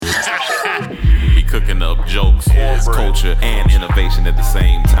jokes, culture, and innovation at the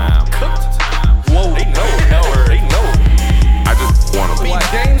same time. Whoa, they know. I just wanna Be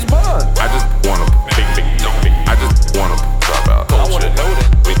James Bond. I just wanna I just wanna talk about culture. I wanna know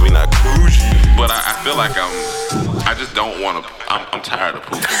that. We not bougie, but I feel like I just don't wanna. I'm tired of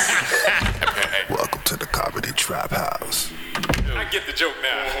pooping. Welcome to the Comedy Trap House. I get the joke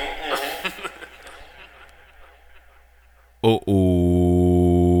now.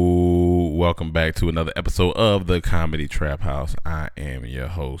 Welcome back to another episode of the Comedy Trap House. I am your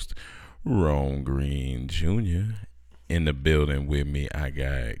host, Rome Green Jr. In the building with me, I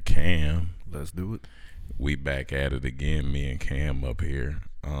got Cam. Let's do it. We back at it again, me and Cam up here.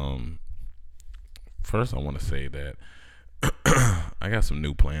 First, I want to say that I got some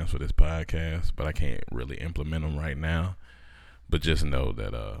new plans for this podcast, but I can't really implement them right now. But just know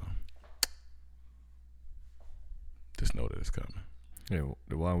that it's coming. Yeah,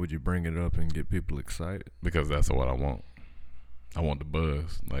 why would you bring it up and get people excited? Because that's what I want. I want the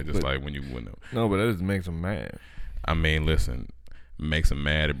buzz, like when you win. No, but that just makes them mad. I mean, listen, makes them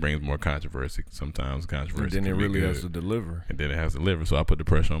mad. It brings more controversy. Sometimes controversy. And then it can be really good. has to deliver. And then it has to deliver. So I put the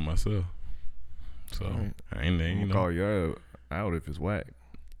pressure on myself. So right. I ain't there, you know. Call you out if it's whack.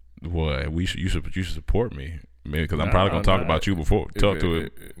 What you should support me. Because I'm probably gonna talk about you before.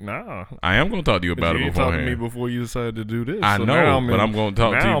 Nah, I am gonna talk to you about it beforehand. You talked to me before you decided to do this. I know, but I'm gonna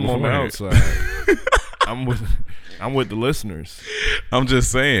talk to you I'm on the outside. I'm with the listeners. I'm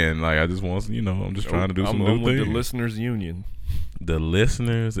just saying, like, I just want, I'm just trying to do some new things. I'm with the listeners union. The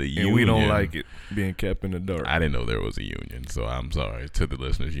listeners union. And we don't like it being kept in the dark. I didn't know there was a union, so I'm sorry to the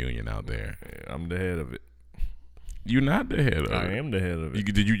listeners union out there. Yeah, I'm the head of it. You're not the head of it. I am the head of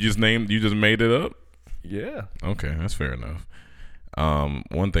it. You just made it up? Yeah. Okay, that's fair enough.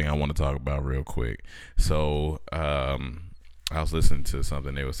 One thing I want to talk about real quick. So, I was listening to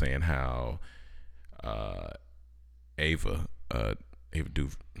something. They were saying how Ava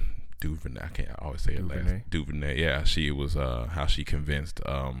DuVernay, I can't always say it last. DuVernay, yeah, she was how she convinced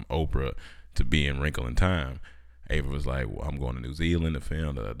Oprah to be in Wrinkle in Time. Ava was like, well, I'm going to New Zealand to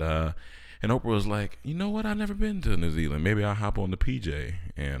film, and Oprah was like, you know what? I've never been to New Zealand. Maybe I'll hop on the PJ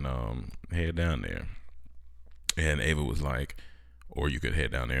and head down there. And Ava was like, or you could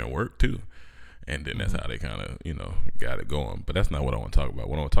head down there and work too. And then that's how they kind of, got it going. But that's not what I want to talk about.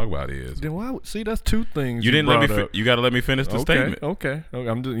 What I want to talk about is. Then why? See, that's two things. You didn't let me. You got to let me finish the statement. Okay.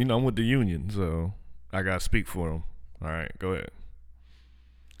 I'm just, I'm with the union, so I got to speak for them. All right, go ahead.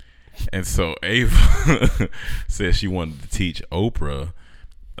 And so Ava said she wanted to teach Oprah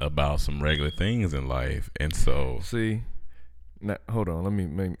about some regular things in life, and so see. Now, hold on, let me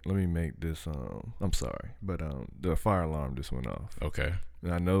make this. I'm sorry, but the fire alarm just went off. Okay.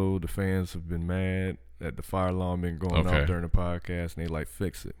 And I know the fans have been mad that the fire alarm been going off during the podcast, and they like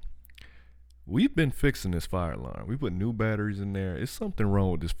fix it. We've been fixing this fire alarm. We put new batteries in there. It's something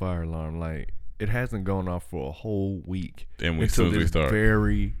wrong with this fire alarm. Like, it hasn't gone off for a whole week. And as soon as we start,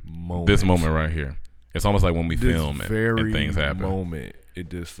 this moment right here, it's almost like when we film and things happen. This very moment,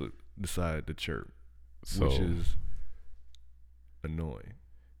 it just decided to chirp, which is annoying.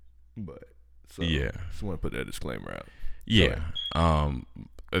 But yeah, just want to put that disclaimer out. Yeah,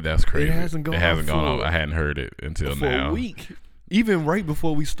 that's crazy. It hasn't gone off. I hadn't heard it until now. For a week. Even right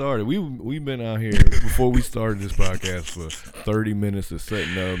before we started, we've been out here before we started this podcast for 30 minutes of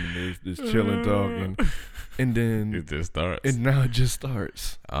setting up and just chilling, talking, and then it just starts. And now it just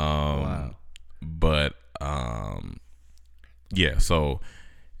starts. Wow. But yeah. So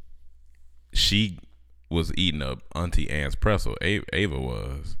she was eating up Auntie Anne's pretzel. Ava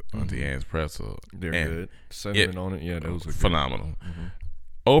was Auntie Anne's pretzel. They're good. Cinnamon on it. Yeah, those are phenomenal.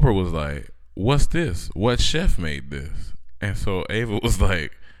 Oprah was like, "What's this? What chef made this?" And so Ava was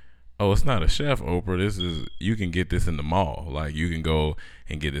like, "Oh, it's not a chef, Oprah. You can get this in the mall. Like, you can go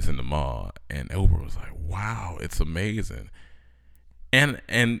and get this in the mall." And Oprah was like, "Wow, it's amazing." And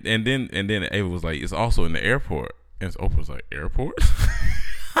then Ava was like, "It's also in the airport." And Oprah was like, "Airport?"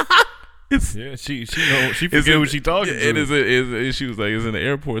 She forget what she talking to. She was like, "It's in the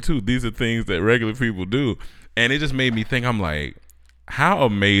airport too. These are things that regular people do." And it just made me think. I'm like, how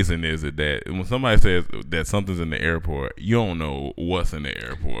amazing is it that when somebody says that something's in the airport, you don't know what's in the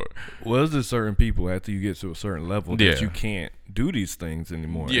airport? Well, there's certain people after you get to a certain level that you can't do these things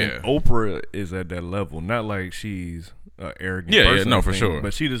anymore. Yeah, and Oprah is at that level. Not like she's an arrogant person. Yeah, no, for sure.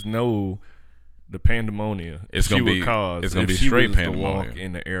 But she just know the pandemonium it's gonna be straight pandemonium. Walk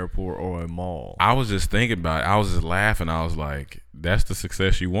in the airport or a mall. I was just thinking about it. I was just laughing. I was like, that's the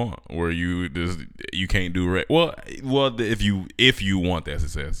success you want, where you can't do well if you want that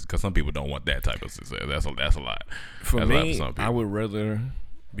success, because some people don't want that type of success. That's a lot for me. I would rather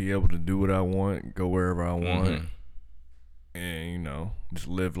be able to do what I want, go wherever I want, Mm-hmm. and just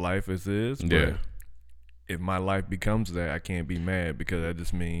live life as is. But Yeah. if my life becomes that, I can't be mad because that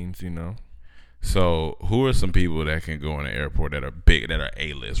just means, So, who are some people that can go in the airport that are big, that are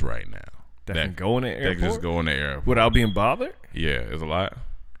A-list right now? that can go in the airport. That can just go in the airport without being bothered. Yeah, there's a lot.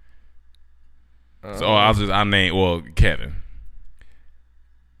 So I'll name Kevin.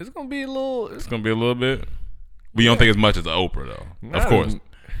 It's gonna be a little. It's gonna be a little bit. But you don't think as much as Oprah though? Of course. As,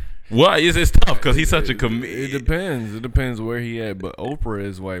 Well, it's tough because he's such a It depends. It depends where he at. But Oprah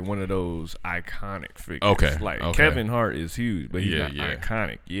is like one of those iconic figures. Okay. Like Kevin Hart is huge, but he's not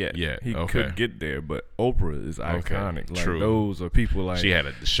iconic yet. Yeah. He could get there, but Oprah is iconic. Like True. those are people like she had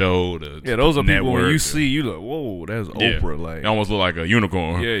a show. Those are people when you see you like, whoa, that's Oprah. Like it almost look like a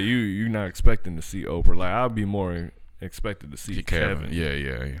unicorn. Yeah, you're not expecting to see Oprah. Like I'd be more expected to see Kevin.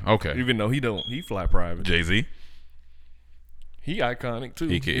 Yeah. Okay. Even though he fly private. Jay-Z. He iconic too.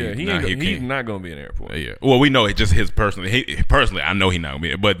 He's not gonna be in the airport. Yeah. Well, we know it just his personally. Personally, I know he's not gonna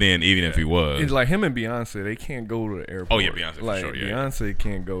be. But then, even if he was, it's like him and Beyonce. They can't go to the airport. Oh yeah, Beyonce. Like for sure. Yeah. Beyonce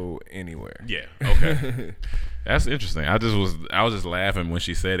can't go anywhere. Yeah. Okay. That's interesting. I was just laughing when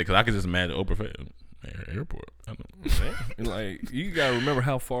she said it because I could just imagine Oprah airport. I don't know. Like you gotta remember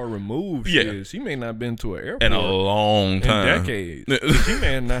how far removed she is. She may not have been to an airport in a long time, in decades. She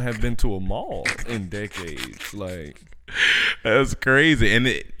may not have been to a mall in decades. Like. That's crazy,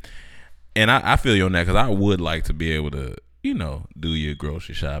 and I feel you on that because I would like to be able to do your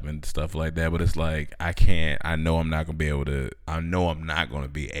grocery shopping and stuff like that, but it's like I can't. I know I'm not gonna be able to. I know I'm not gonna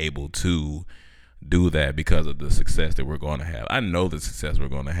be able to do that because of the success that we're going to have. I know the success we're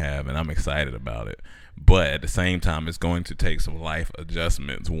going to have, and I'm excited about it. But at the same time, it's going to take some life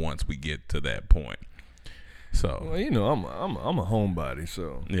adjustments once we get to that point. So, well, I'm a homebody,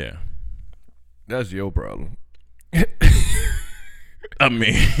 so yeah, that's your problem. I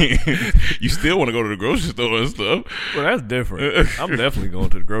mean, you still want to go to the grocery store and stuff. Well, that's different. I'm definitely going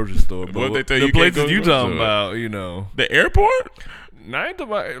to the grocery store. But what they tell the you places you talking about, the airport? Not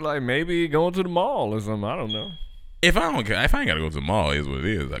about like maybe going to the mall or something. I don't know. If I ain't gotta go to the mall, is what it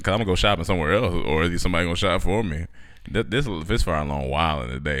is. Because I'm gonna go shopping somewhere else, or is somebody gonna shop for me? This far along while in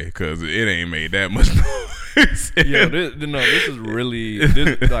the day, because it ain't made that much noise. Yeah, this is really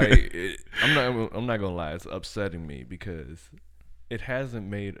I'm not gonna lie, it's upsetting me because it hasn't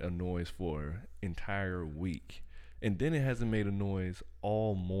made a noise for an entire week, and then it hasn't made a noise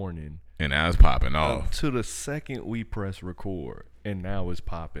all morning, and now it's popping off. To the second we press record, and now it's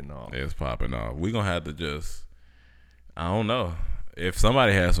popping off. It's popping off. We gonna have to just, I don't know. If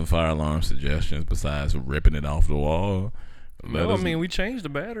somebody has some fire alarm suggestions besides ripping it off the wall, we changed the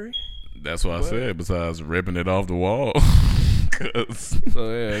battery. That's what I said. Besides ripping it off the wall. So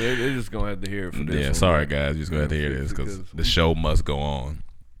yeah, they're just gonna have to hear it for this. Yeah, sorry guys, you're just gonna have to hear this because the show must go on.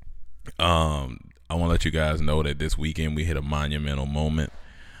 I want to let you guys know that this weekend we hit a monumental moment.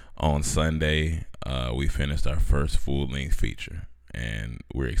 On Sunday, we finished our first full-length feature, and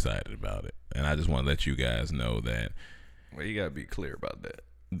we're excited about it. And I just want to let you guys know that. Well, you gotta be clear about that.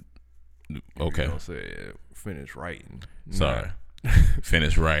 Okay. Don't say finish writing. Sorry.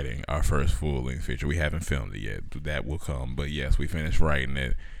 Finished writing our first full-length feature. We haven't filmed it yet. That will come. But yes, we finished writing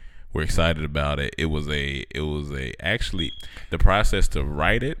it. We're excited about it. It was actually the process to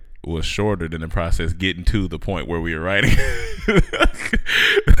write it was shorter than the process getting to the point where we were writing.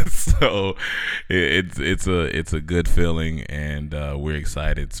 So it's a good feeling, and we're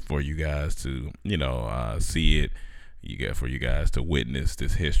excited for you guys to see it. For you guys to witness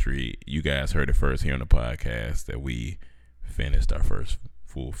this history. You guys heard it first here on the podcast that we finished our first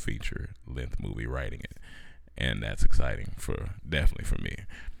full feature length movie writing it, and that's exciting definitely for me.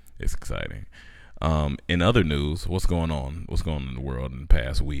 It's exciting. In other news, what's going on in the world in the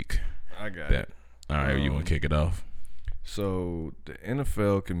past week? I got it. All right, you want to kick it off? So the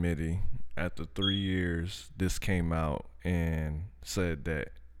NFL committee, after 3 years, this came out and said that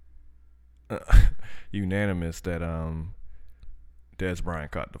unanimous that Dez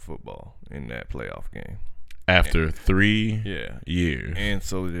Bryant caught the football in that playoff game. After 3 years. And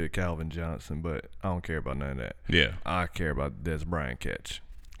so did Calvin Johnson, but I don't care about none of that. Yeah. I care about the Dez Bryant catch.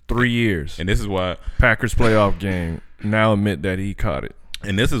 3 years. And this is why Packers playoff game, now admit that he caught it.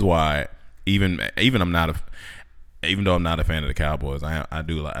 And this is why even though I'm not a fan of the Cowboys, I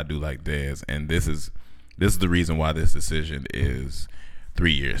do like Dez, and this is the reason why this decision is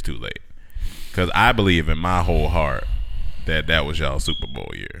 3 years too late. Because I believe in my whole heart that was y'all's Super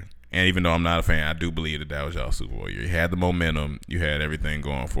Bowl year. And even though I'm not a fan, I do believe that was y'all's Super Bowl year. You had the momentum. You had everything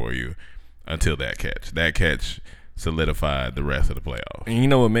going for you until that catch. That catch solidified the rest of the playoffs. And you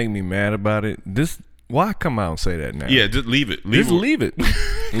know what made me mad about it? Why come out and say that now? Yeah, just leave it. Leave it.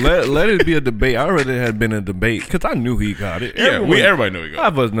 let it be a debate. I already had been a debate because I knew he caught it. Everybody knew he got it.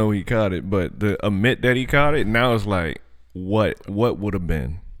 Five of us know he caught it, but to admit that he caught it, now it's like, what would have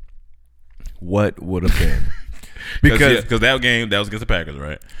been? What would have been? Because that game, that was against the Packers,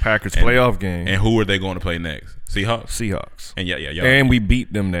 right? Packers playoff game. And who were they going to play next? Seahawks. And y'all, and we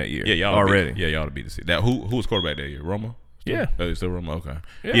beat them that year. Yeah, y'all already. Y'all beat the Seahawks. That who was quarterback that year? Romo. Yeah. Still Romo. Okay.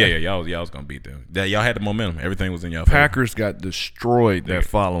 Yeah. Y'all was gonna beat them. Y'all had the momentum. Everything was in y'all favor. Packers got destroyed that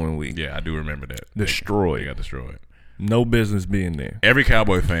following week. Yeah, I do remember that. Destroyed. They got destroyed. No business being there. Every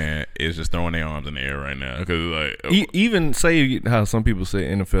Cowboy fan is just throwing their arms in the air right now because like even say how some people say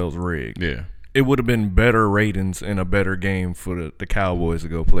NFL's rigged. Yeah. It would have been better ratings and a better game for the Cowboys to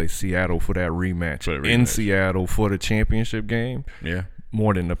go play Seattle for that rematch. In Seattle for the championship game. Yeah.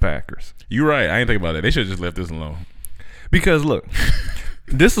 More than the Packers. You're right. I ain't think about that. They should have just left this alone. Because, look,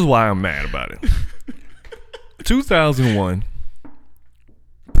 this is why I'm mad about it. 2001,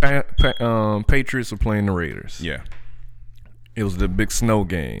 Patriots were playing the Raiders. Yeah. It was the big snow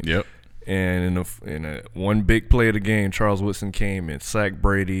game. Yep. And in a one big play of the game, Charles Woodson came and sacked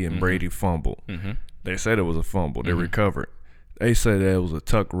Brady, and Brady fumbled. Mm-hmm. They said it was a fumble. They recovered. They said that it was a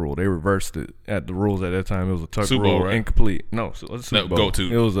tuck rule. They reversed it at the rules at that time. It was a tuck Super rule, Bowl, right? incomplete. No, so let's Super Bowl. Go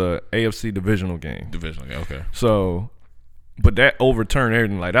to. It was a AFC divisional game. Okay. So, but that overturned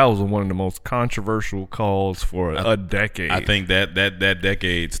everything. Like that was one of the most controversial calls for a decade. I think that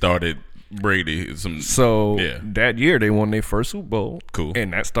decade started Brady. That year they won their first Super Bowl. Cool.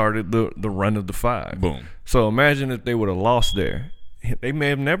 And that started the run of the 5. Boom. So imagine if they would have lost there. They may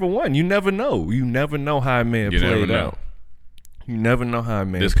have never won. You never know. You never know how it may have played out. You never know how it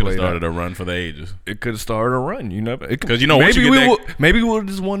may this have played out. This could have started a run for the ages. It could have started a run. You never. Because maybe we would have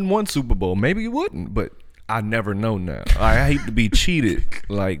just won one Super Bowl. Maybe you wouldn't. But I never know now. I hate to be cheated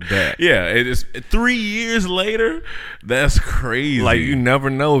like that. Yeah, it is 3 years later. That's crazy. Like you never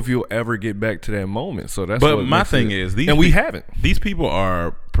know if you'll ever get back to that moment. So that's. But my thing is, we haven't. These people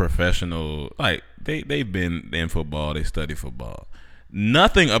are professional. Like they've been in football. They study football.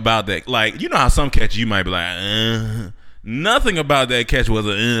 Nothing about that. Like you know how some catch you might be like. Nothing about that catch was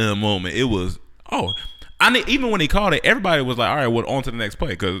a moment. It was even when he called it, everybody was like, all right, well, on to the next play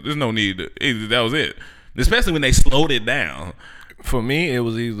because there's no need. That was it. Especially when they slowed it down. For me, it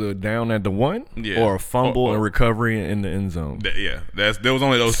was either down at the 1 or a fumble and recovery in the end zone. There was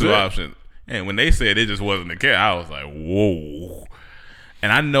only those two options. And when they said it just wasn't the catch, I was like, whoa.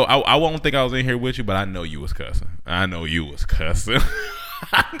 And I know I won't think I was in here with you, but I know you was cussing. I know you was cussing.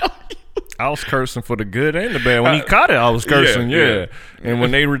 I was cursing for the good and the bad. When he caught it, I was cursing, yeah. And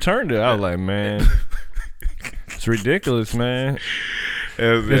when they returned it, I was like, man, it's ridiculous, man.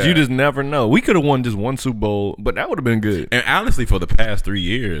 Because you just never know. We could have won just one Super Bowl, but that would have been good. And honestly, for the past 3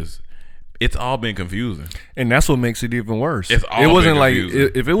 years, it's all been confusing. And that's what makes it even worse. It wasn't like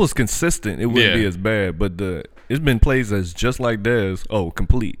if it was consistent, it wouldn't be as bad. But it's been plays that's just like this. Oh,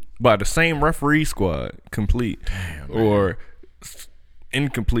 complete by the same referee squad, complete. Damn, or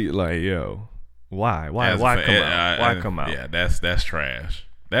incomplete. Like why come out? Why come out? Yeah, that's trash.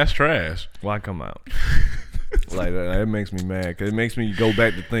 That's trash. Why come out? Like that makes me mad because it makes me go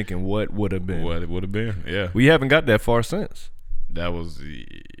back to thinking what would have been. What it would have been. Yeah, we haven't got that far since. That was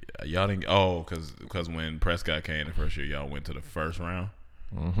y'all didn't. Oh, because when Prescott came the first year, y'all went to the first round.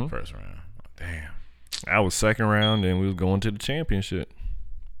 Mm-hmm. First round. Oh, damn. I was second round, and we was going to the championship.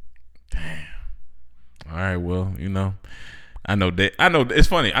 Damn. All right. Well, I know it's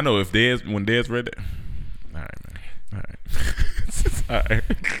funny. I know when Dez read it. All right, man. All right. All right.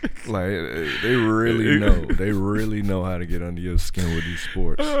 Like they really know. They really know how to get under your skin with these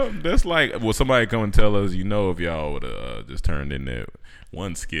sports. That's like somebody come and tell us, if y'all would have just turned in that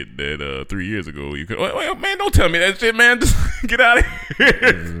one skit that 3 years ago you could. Wait, man, don't tell me that shit, man. Just get out of here.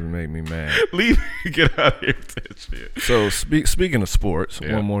 This make me mad. Get out of here with that shit. So speaking of sports,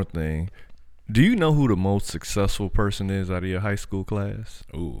 one more thing. Do you know who the most successful person is out of your high school class?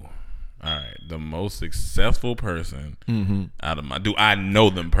 Ooh. All right. The most successful person out of do I know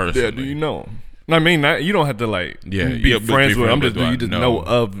them personally? Yeah, do you know them? I mean, you don't have to be friends with them. I'm just, do you just know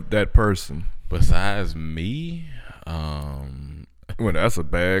of that person? Besides me? Well, that's a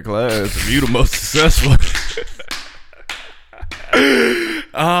bad class. If you the most successful.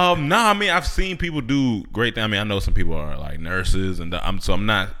 No, I mean I've seen people do great things. I mean I know some people are like nurses, and I'm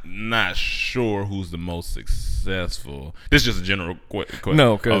not sure who's the most successful. This is just a general question.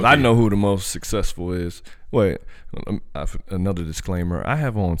 No, because I know who the most successful is. Wait, another disclaimer. I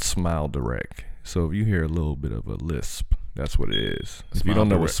have on Smile Direct, so if you hear a little bit of a lisp, That's what it is. If you don't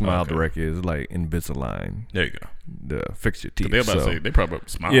know what Smile Direct is, it's like Invisalign. There you go. The fix your teeth. They're about to say they probably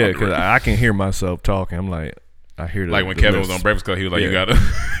Smile. Yeah, because I can hear myself talking. I'm like, I hear like when Kevin was on Breakfast Club, he was like, "You gotta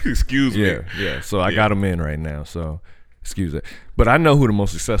excuse me." Yeah. So I got him in right now. So excuse it. But I know who the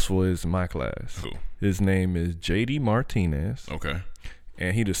most successful is in my class. Cool. His name is J.D. Martinez. Okay.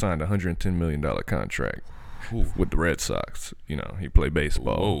 And he just signed a $110 million contract with the Red Sox. You know, he played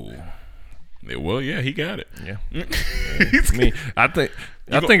baseball. Whoa. Well, yeah, he got it. Yeah. I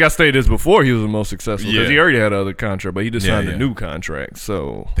think I stated this before. He was the most successful because he already had other contract, but he just signed a new contract.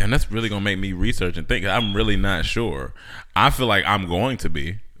 So, damn, that's really gonna make me research and think. I'm really not sure. I feel like I'm going to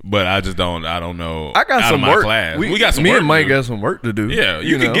be, but I just don't. I don't know. I got some work. Class. We got some. Me work and Mike got some work to do. Yeah,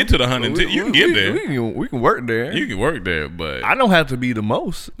 you can get to the 110. You can get there. We can work there. You can work there, but I don't have to be the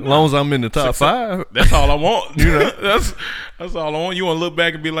most, as long as I'm in the top 5. That's all I want. You know, that's all I want. You want to look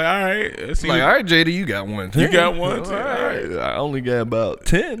back and be like, all right, let's see. Like, all right, JD, you got 110. You got 110. All right. I only got about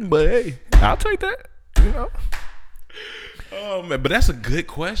 10, but hey, I'll take that. You know. Oh man, but that's a good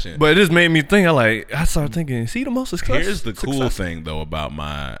question. But it just made me think. I started thinking, is he the most successful? Here's the cool thing though about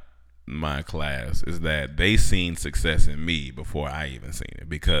my class is that they seen success in me before I even seen it,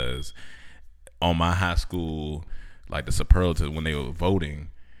 because on my high school, like the superlative, when they were voting,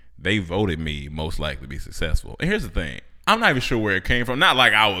 they voted me most likely to be successful. And here's the thing. I'm not even sure where it came from. Not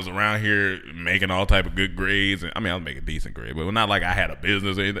like I was around here making all type of good grades. I mean, I was making decent grades, but not like I had a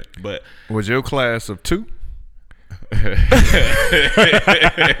business or anything. But was your class of 2?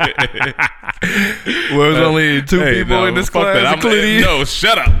 Was only 2 people in this class, including you? No,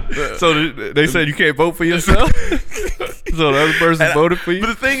 shut up. So they said you can't vote for yourself. So the other person voted for you. But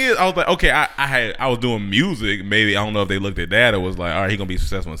the thing is, I was like, okay, I was doing music. Maybe I don't know if they looked at that or was like, all right, he gonna be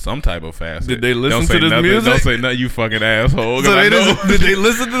successful in some type of facet. Did they listen to this music? Don't say nothing, you fucking asshole. So did they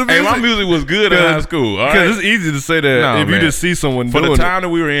listen to the music? Hey, my music was good in high school. Because it's easy to say that if you just see someone for doing the time that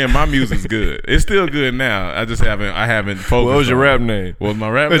we were in, my music's good. It's still good now. I just haven't focused. What was your rap name? What was my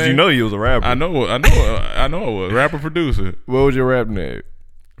rap name? Because you know you was a rapper. I know I was rapper producer. What was your rap name?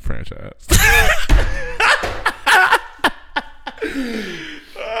 Franchise.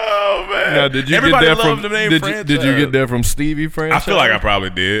 Oh man! Now, did you Everybody get that loved from? the name Did you get that from Stevie Franchise? I feel like I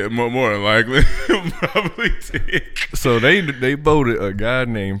probably did. More than likely, probably did. So they voted a guy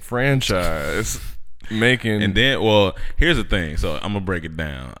named Franchise. And then, well, here's the thing. So I'm gonna break it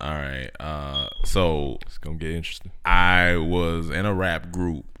down. All right. So it's gonna get interesting. I was in a rap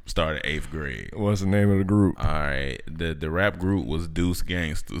group. Started 8th grade. What's the name of the group? All right. The rap group was Deuce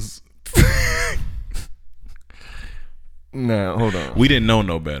Gangsters. Nah, hold on. We didn't know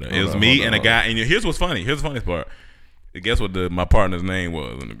no better. It was me and a guy. And here's what's funny. Here's the funniest part. Guess what my partner's name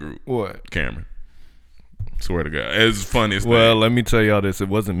was in the group? What? Cameron. Swear to God, it's funny. Well, let me tell y'all this. It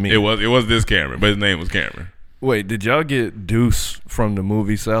wasn't me. It was this Cameron, but his name was Cameron. Wait, did y'all get Deuce from the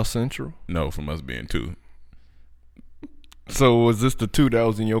movie South Central? No, from us being 2. So was this the 2 that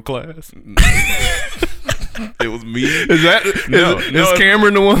was in your class? It was me. Is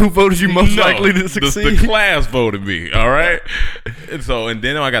Cameron the one who voted you most likely to succeed? The class voted me. All right. And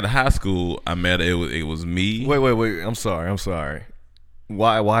then when I got to high school, I met it was me. Wait. I'm sorry.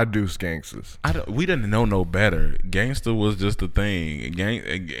 Why Deuce Gangsters? We didn't know no better. Gangster was just a thing.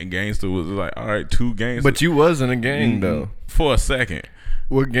 Gangster was like, all right, 2 gangsters. But you was in a gang though. For a second.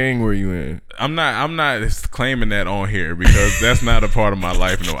 What gang were you in? I'm not claiming that on here because that's not a part of my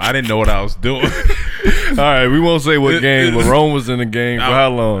life. No, I didn't know what I was doing. All right, we won't say what gang, but Rome was in a gang for how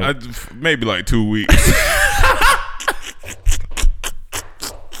long? Maybe like 2 weeks.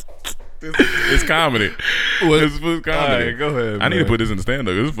 It's comedy. It's comedy. All right, go ahead. I need to put this in the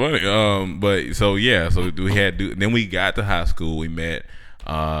stand-up. It's funny. So we had. Then we got to high school. We met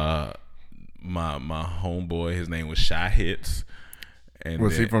my homeboy. His name was Shy Hits. And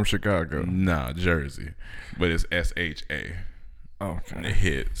was he from Chicago? Nah, Jersey, but it's SHA. Okay.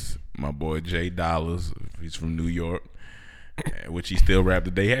 Hits. My boy Jay Dollars. He's from New York, which he still rap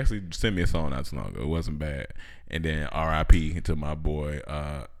today. He actually sent me a song not too long ago. It wasn't bad. And then R.I.P. to my boy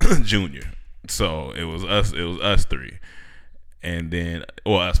Junior. So it was us. It was us 3, and then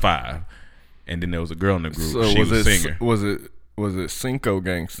us 5, and then there was a girl in the group. So she was a singer. Was it Cinco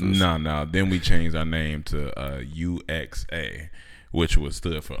Gangsters? No. Then we changed our name to UXA, which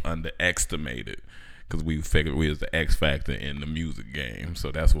stood for Underestimated, because we figured we was the X factor in the music game.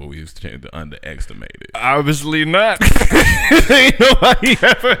 So that's what we was changed to Underestimated. Obviously not. Ain't nobody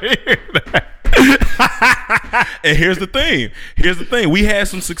ever hear that. And here's the thing. We had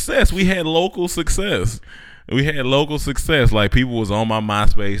some success. We had local success. Like, people was on my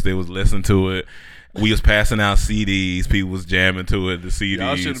MySpace. They was listening to it. We was passing out CDs. People was jamming to it. The CDs.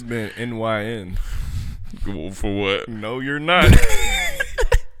 Y'all should have been NYN. For what? No, you're not.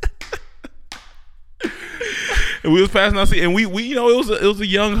 And we was passing out, and we you know, it was a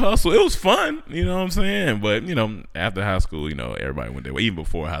young hustle. It was fun, you know what I'm saying? But you know, after high school, you know, everybody went their way. Even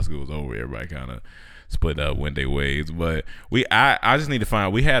before high school was over, everybody kind of split up, went their ways. But I just need to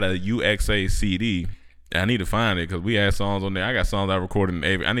find. We had a UXA CD. I need to find it because we had songs on there. I got songs I recorded in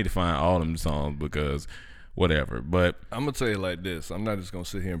every. I need to find all them songs because whatever. But I'm gonna tell you like this. I'm not just gonna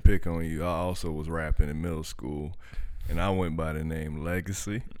sit here and pick on you. I also was rapping in middle school, and I went by the name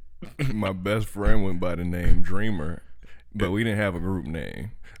Legacy. My best friend went by the name Dreamer, but we didn't have a group name.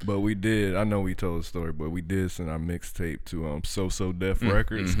 But we did. I know we told the story, but we did send our mixtape to So Def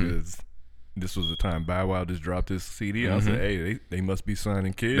Records because this was the time Bow Wow just dropped his CD. I said, hey, they must be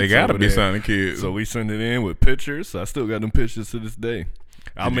signing kids. They gotta be signing kids. So we sent it in with pictures. So I still got them pictures to this day.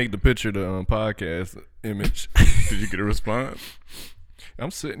 I'll make the picture the podcast image. Did you get a response? I'm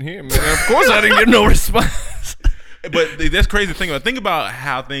sitting here, man. Of course I didn't get no response. But that's crazy. Think about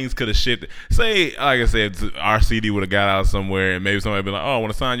how things could have shifted. Say, like I said, our CD would have got out somewhere, and maybe somebody would be like, "Oh, I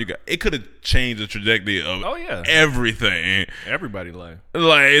want to sign you." It could have changed the trajectory of everything. Everybody life.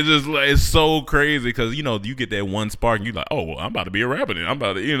 Like it's just like it's so crazy because you know you get that one spark, and you're like, "Oh, well, I'm about to be a rapper. Then I'm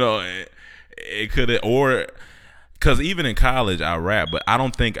about to," you know. It could have or. Because even in college, I rap, but I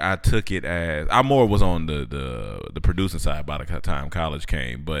don't think I took it as I more was on the producing side by the time college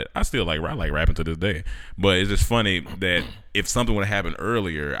came. But I still like rapping to this day. But it's just funny that if something would have happened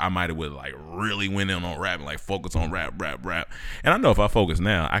earlier, I might have would like really went in on rapping, like focus on rap. And I know if I focus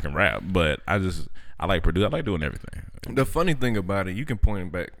now, I can rap. But I like produce. I like doing everything. The funny thing about it, you can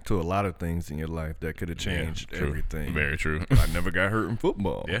point back to a lot of things in your life that could have changed everything. Very true. I never got hurt in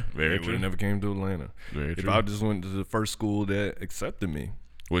football. Yeah, very true. I never came to Atlanta. Very true. If I just went to the first school that accepted me,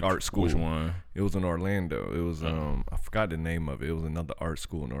 art school. Which one? It was in Orlando. It was I forgot the name of it. It was another art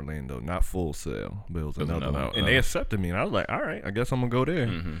school in Orlando, not Full Sail, but it was another one. And they accepted me, and I was like, all right, I guess I'm gonna go there.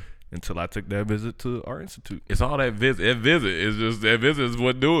 Until I took that visit to Art Institute. It's all that visit. That visit is just that visit is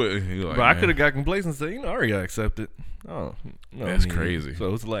what do it. Like, but I could have got complacent and said, I already got accepted. Oh, no, that's crazy.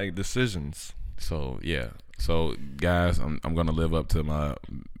 So it's like decisions. So yeah. So guys, I'm gonna live up to my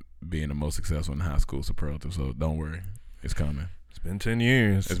being the most successful in high school superlative. So don't worry, it's coming. It's been 10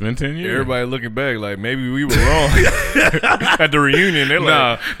 years. It's been 10 years. Everybody looking back like maybe we were wrong at the reunion. They're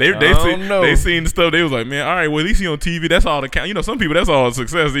like, they seen the stuff. They was like, man, all right, well at least he on TV. That's all that count. You know, some people that's all the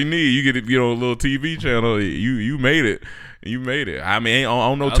success they need. You get a little TV channel. You made it. You made it. I mean, I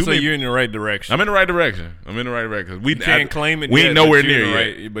don't know too many. You're in the right direction. I'm in the right direction. We can't claim it. We ain't nowhere near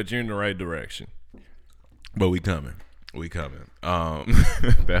yet. But you're in the right direction. But we coming.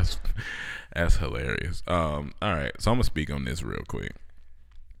 That's hilarious. All right, so I'm gonna speak on this real quick.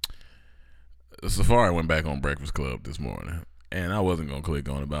 Safari went back on Breakfast Club this morning, and I wasn't gonna click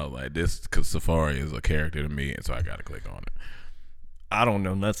on about like this because Safari is a character to me, and so I gotta click on it. I don't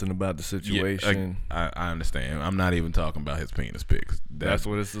know nothing about the situation. Yeah, I understand. I'm not even talking about his penis pics. That's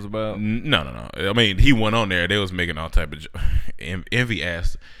what this is about? No. I mean, he went on there. They was making all type of Envy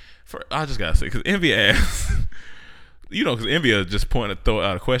asked. I just gotta say, because Envy asked. You know, because Envy just throw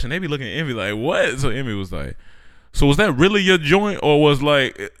out a question. They be looking at Envy like, what? So Envy was like, so was that really your joint, or was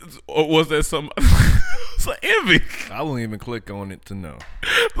that some? It's like Envy. I won't even click on it to know.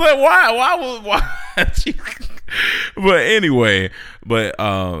 Like why? But anyway,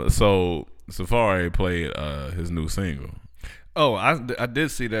 so Safari played his new single. Oh, I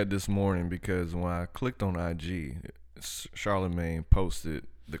did see that this morning because when I clicked on IG, Charlamagne posted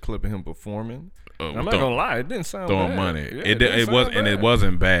the clip of him performing. I'm not gonna lie, it didn't sound throwing bad. money. Yeah, it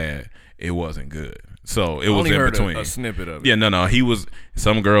wasn't bad. It wasn't good. So it was in between. A snippet of it. Yeah, no. He was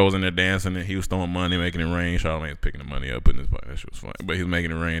some girl was in there dancing and he was throwing money, making it rain. Charlamagne was picking the money up in his pocket. That shit was fun. But he was making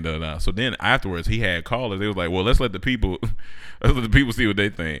it rain. So then afterwards, he had callers. They was like, "Well, let's let the people see what they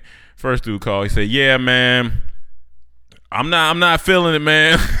think." First dude called. He said, "Yeah, man, I'm not feeling it,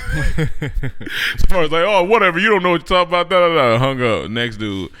 man." As far as like, "Oh, whatever. You don't know what you're talking about." Hung up. Next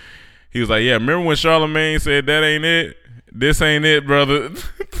dude. He was like, yeah, remember when Charlamagne said that ain't it? This ain't it, brother.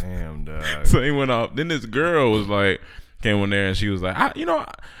 Damn, dog. So he went off. Then this girl was like, came on there and she was like,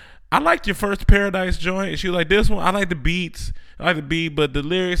 I liked your first Paradise joint. And she was like, this one, I like the beats. I like the beat, but the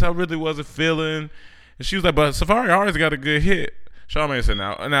lyrics I really wasn't feeling. And she was like, but Safari always got a good hit. Charlamagne said,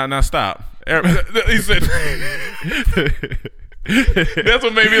 now stop. He said, that's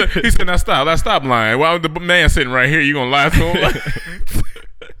what made me, he said, now stop lying. Why the man sitting right here, you gonna lie to him?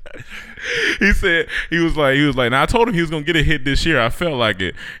 he was like. Now I told him he was gonna get a hit this year. I felt like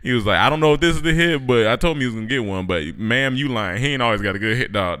it. He was like, I don't know if this is the hit, but I told him he was gonna get one. But ma'am, you lying. He ain't always got a good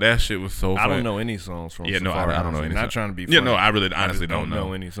hit, dog. That shit was so funny. I don't know any songs from. Yeah, no, I don't know any. Not trying to be funny. Yeah, no, I really honestly don't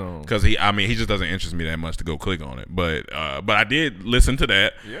know any songs because he just doesn't interest me that much to go click on it. But I did listen to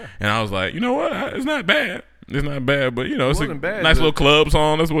that. Yeah, and I was like, you know what? It's not bad. It's not bad, but it's a bad, nice little club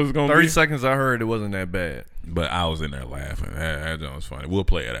song. That's what it's gonna be. 30 seconds I heard it wasn't that bad. But I was in there laughing. That was funny. We'll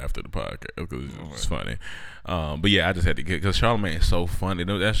play it after the podcast because it's funny. But yeah, I just had to get because Charlamagne is so funny.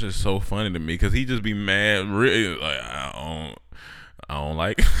 That's just so funny to me because he just be mad. Really, like I don't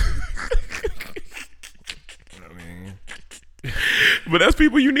like. But that's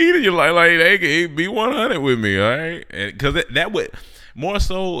people you need in your life. Like they can be 100 with me, all right? Because that would. More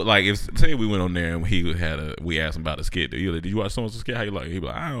so, like if say we went on there and we asked him about a skit. He like, did you watch someone's skit? How you like it? He be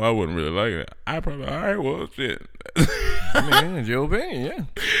like, I wouldn't really like it. I probably all right. Well, shit. I mean, it's your opinion, yeah.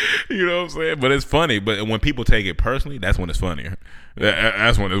 You know what I'm saying? But it's funny. But when people take it personally, that's when it's funnier.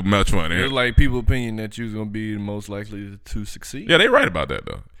 That's when it's much funnier. It's like people's opinion that you're gonna be the most likely to succeed. Yeah, they right about that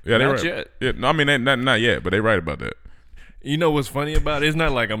though. Yeah, they not right. Yet. Yeah, no, I mean not yet, but they right about that. You know what's funny about it? It's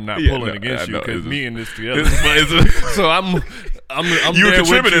not like I'm not pulling against you because me and this together. So I'm you there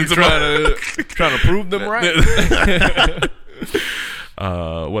contributing with you trying to prove them right.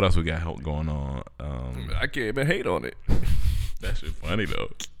 What else we got going on? I can't even hate on it. That shit funny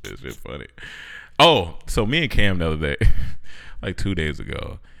though. That shit funny. Oh, so me and Cam the other day, like 2 days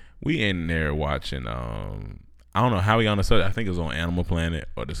ago, we in there watching. I don't know how we on the subject. I think it was on Animal Planet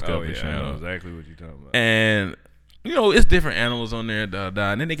or Discovery Channel. I know exactly what you're talking about. And it's different animals on there,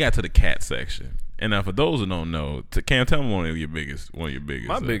 and then they got to the cat section. And now, for those who don't know, Cam, tell me one of your biggest.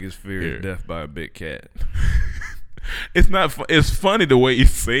 My biggest fear is death by a big cat. It's not. It's funny the way you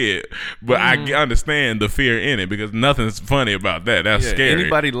say it, but I understand the fear in it because nothing's funny about that. That's scary.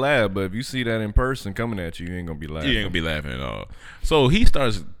 Anybody laugh, but if you see that in person coming at you, you ain't gonna be laughing. You ain't gonna be laughing at all. So he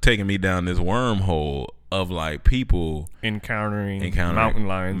starts taking me down this wormhole of like people encountering mountain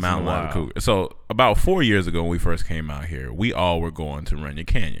lions. So about 4 years ago when we first came out here, we all were going to Runyon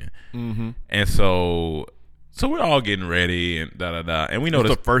Canyon, and so we're all getting ready and and we know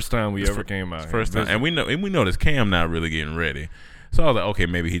the first time we ever came out. First time, and we noticed Cam not really getting ready. So I was like, okay,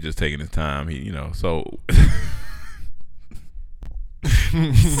 maybe he's just taking his time. So.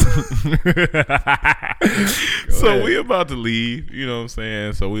 So we about to leave, you know what I'm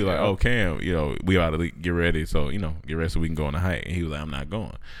saying? So we like, oh Cam, we about to get ready. So get ready so we can go on a hike. And he was like, I'm not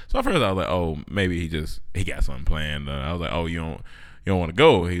going. So at first I was like, oh, maybe he got something planned. I was like, oh, you don't want to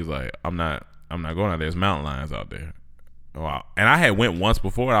go? He was like, I'm not going out there. There's mountain lions out there. Wow. And I had went once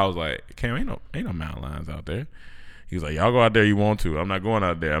before. And I was like, Cam, ain't no mountain lions out there. He was like, y'all go out there you want to. I'm not going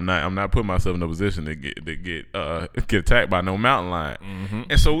out there. I'm not putting myself in a position to get attacked by no mountain lion. Mm-hmm.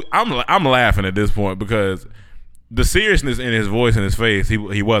 And so I'm laughing at this point because the seriousness in his voice and his face, he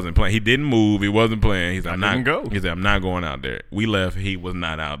wasn't playing. He didn't move. He wasn't playing. He said, He said, I'm not going out there. We left. He was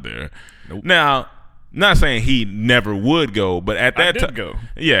not out there. Nope. Now, not saying he never would go, but at that time, go.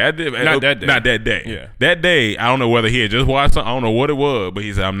 Yeah, I did. Not that day. Not that day. Yeah, that day. I don't know whether he had just watched something. I don't know what it was, but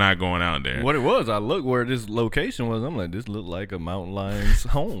he said, "I'm not going out there." What it was, I looked where this location was. I'm like, this looked like a mountain lion's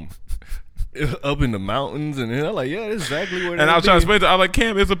home, up in the mountains, and I'm like, yeah, that's exactly where. And I was trying to explain to him, I was like,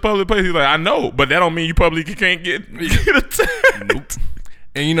 Cam, it's a public place. He's like, I know, but that don't mean you probably can't get attacked. Nope.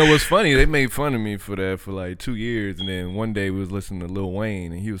 And you know what's funny? They made fun of me for that for like 2 years, and then one day we was listening to Lil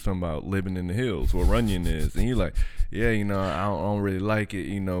Wayne, and he was talking about living in the hills where Runyon is, and he like, yeah, I don't really like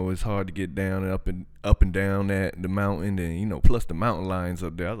it. It's hard to get down and up and down the mountain, and plus the mountain lions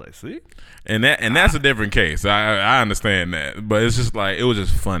up there. I was like, see, and that's a different case. I understand that, but it's just like it was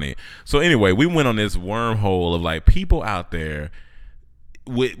just funny. So anyway, we went on this wormhole of like people out there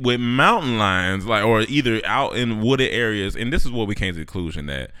with mountain lions, like, or either out in wooded areas, and this is what we came to the conclusion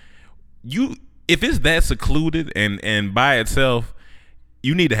that if it's that secluded and by itself,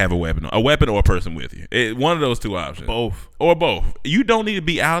 you need to have a weapon or a person with you. One of those two options, both. You don't need to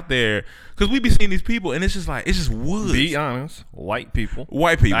be out there because we be seeing these people, and it's just woods. Be honest, white people.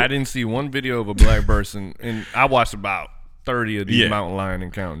 I didn't see one video of a black person, and I watched about 30 of these mountain lion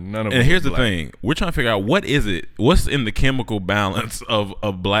and counting. None of them. And here's the thing: we're trying to figure out what's in the chemical balance of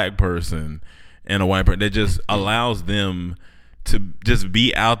a black person and a white person that just allows them to just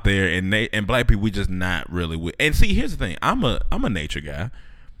be out there, and black people, we just not really. And see, here's the thing: I'm a nature guy.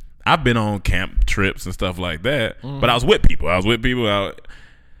 I've been on camp trips and stuff like that, but I was with people.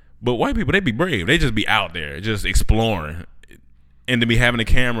 But white people, they be brave. They just be out there, just exploring. And to be having a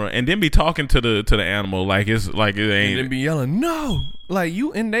camera and then be talking to the animal like it ain't, and then be yelling, no, like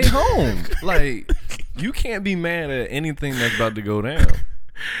you in their home, like you can't be mad at anything that's about to go down.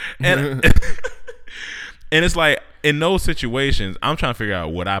 And and it's like in those situations, I'm trying to figure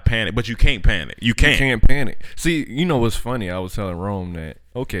out would I panic, but you can't panic. You can't panic. See, you know what's funny? I was telling Rome that,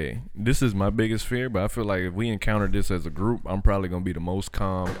 okay, this is my biggest fear, but I feel like if we encounter this as a group, I'm probably going to be the most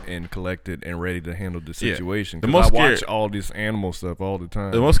calm and collected and ready to handle the situation. Because I watch all this animal stuff all the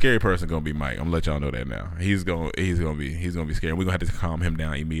time. The most scary person going to be Mike. I'm going to let y'all know that now. He's going to be scared. We're going to have to calm him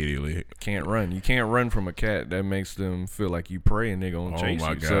down immediately. Can't run. You can't run from a cat. That makes them feel like you prey and they're going to chase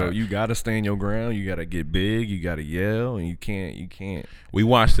you. God. So you got to stand your ground. You got to get big. You got to yell, and you can't. We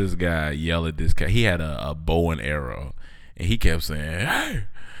watched this guy yell at this cat. He had a bow and arrow, and he kept saying, "Hey,"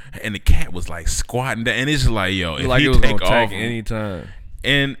 and the cat was like squatting down, and it's just like, yo, if like he it was take gonna off anytime.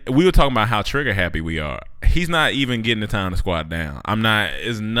 And we were talking about how trigger happy we are. He's not even getting the time to squat down. I'm not.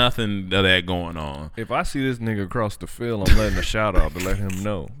 There's nothing of that going on. If I see this nigga across the field, I'm letting a shout out to let him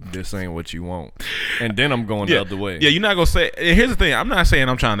know this ain't what you want, and then I'm going the other way. Yeah, you're not gonna say. And here's the thing. I'm not saying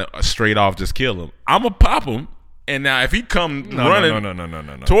I'm trying to straight off just kill him. I'm gonna pop him. And now, if he come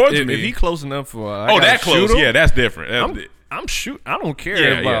running towards me, if he close enough for that close, yeah, that's different. I'm shooting. I don't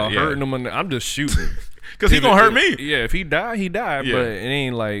care about hurting him. I'm just shooting because he gonna hurt me. Yeah, if he die, he died. Yeah. But it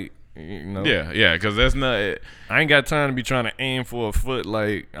ain't like, you know. Yeah, because that's not. I ain't got time to be trying to aim for a foot.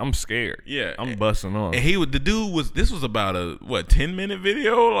 Like, I'm scared. Yeah, I'm busting off. And the dude was. This was about a 10-minute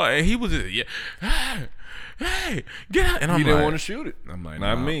video. Like he was hey, get out! And he didn't want to shoot it. I'm like,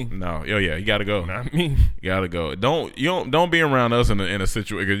 not me. No, yeah, you gotta go. Not me. You gotta go. Don't be around us in a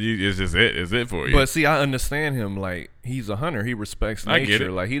situation because it's just it. It's it for you. But see, I understand him. Like, he's a hunter. He respects nature. I get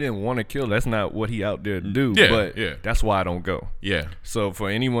it. Like, he didn't want to kill. That's not what he out there to do. Yeah, but that's why I don't go. Yeah. So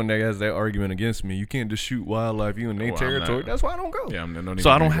for anyone that has that argument against me, you can't just shoot wildlife. You in their territory. That's why I don't go. Yeah, so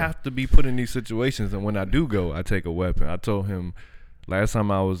I don't have to be put in these situations. And when I do go, I take a weapon. I told him last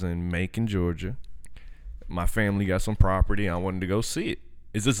time I was in Macon, Georgia. My family got some property. I wanted to go see it.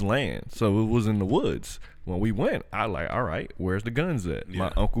 It's just land. So it was in the woods. When we went, I like, all right, where's the guns at? Yeah.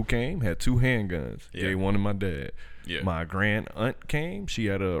 My uncle came, had 2 handguns. Yeah. Gave one to my dad. Yeah. My grand aunt came. She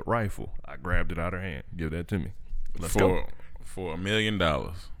had a rifle. I grabbed it out of her hand. Give that to me. Let's go. For $1 million,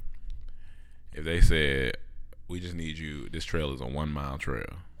 if they said, we just need you, this trail is a 1-mile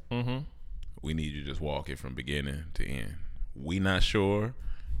trail. Mm-hmm. We need you to just walk it from beginning to end. We not sure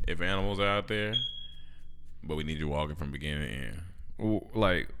if animals are out there. But we need you walking from beginning to end.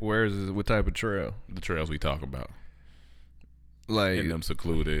 Like, where is this? What type of trail? The trails we talk about. Like in them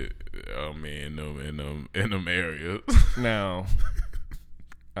secluded, in them areas. Now,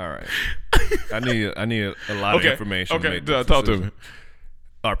 all right. I need a lot of information. Okay, talk to me.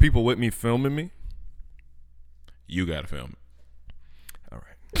 Are people with me filming me? You gotta film it. All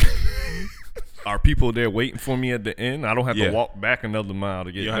right. Are people there waiting for me at the end? I don't have to walk back another mile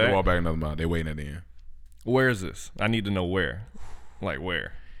to get back. You don't have to walk back another mile. They're waiting at the end. Where is this? I need to know where. Like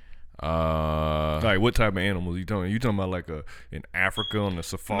where? Like what type of animals you talking? You talking about like in Africa on the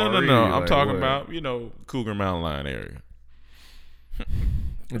safari? No. I'm talking about Cougar Mountain Lion area.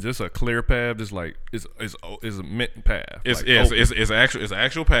 Is this a clear path? It's like it's a mint path. It's an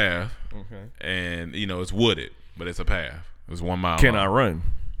actual path. Okay. And it's wooded, but it's a path. It's 1 mile. Can I run?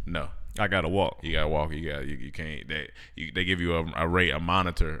 No. I gotta walk. You gotta walk. You can't. They give you a rate, a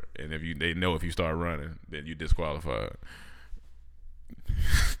monitor, and they know if you start running, then you disqualified.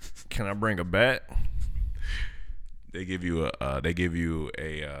 Can I bring a bat? They give you a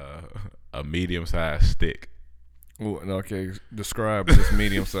medium sized stick. Ooh, okay, describe this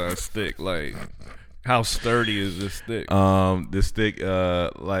medium sized stick. Like, how sturdy is this stick? This stick,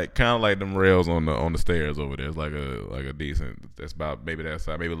 like kind of like them rails on the stairs over there. It's like a decent. That's about maybe that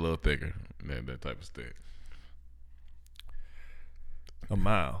size, maybe a little thicker than that type of stick. A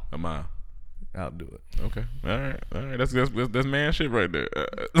mile. I'll do it. Okay. All right. That's man shit right there.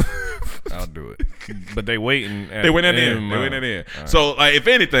 I'll do it. But they waiting. They waiting at the end. Right. So like, if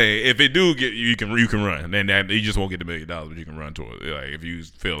anything, if it do get you can run. Then you just won't get the $1 million, but you can run towards it. Like if you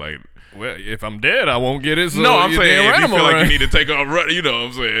feel like. Well, if I'm dead, I won't get it. So no, I'm saying if you feel like you need to take off running, you know what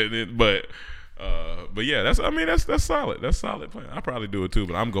I'm saying. But yeah, that's solid. That's solid plan. I probably do it too,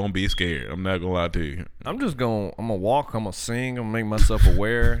 but I'm gonna be scared. I'm not gonna lie to you. I'm gonna walk. I'm gonna sing. I'm gonna make myself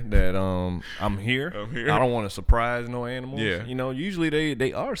aware that I'm here. I don't want to surprise no animals. Yeah. Usually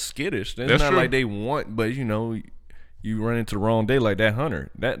they are skittish. It's that's not true. like they want, but you run into the wrong day. Like that hunter.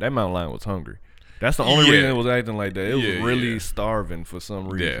 That mountain lion was hungry. That's the only reason it was acting like that. It was really starving for some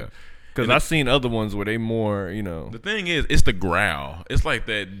reason. Yeah. Because I've seen other ones where they more, The thing is, it's the growl. It's like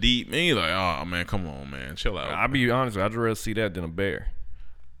that deep. Man, you're like, oh, man, come on, man. Chill out. I'll be honest, I'd rather see that than a bear.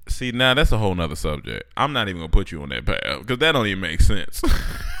 See, now that's a whole nother subject. I'm not even going to put you on that path because that don't even make sense.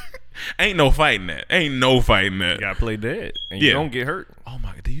 Ain't no fighting that. You got to play dead and you don't get hurt. Oh,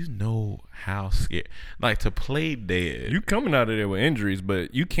 my God. how scared. Like, to play dead. You coming out of there with injuries,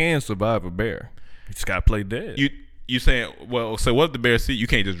 but you can survive a bear. You just got to play dead. You saying, well, so what if the bear see you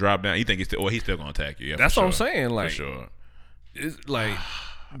can't just drop down? You think he's still going to attack you? Yeah, that's what I'm saying. Like, for sure. It's like,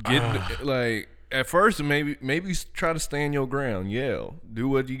 like, at first, maybe try to stand your ground. Yell. Do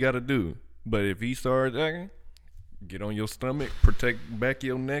what you got to do. But if he starts attacking, get on your stomach, protect back of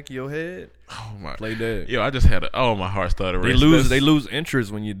your neck, your head. Oh my! Play dead. Yo, I just had my heart started racing. They lose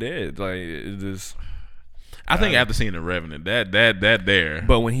interest when you're dead. Like, it's just. I think after seeing The Revenant, that there.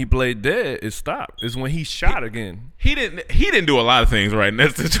 But when he played dead, it stopped. It's when he shot again. He didn't do a lot of things right in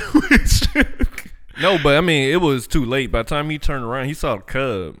that situation. No, but I mean, it was too late. By the time he turned around, he saw the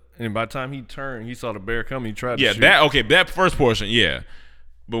cub, and by the time he turned, he saw the bear coming. He tried to shoot. that first portion, yeah.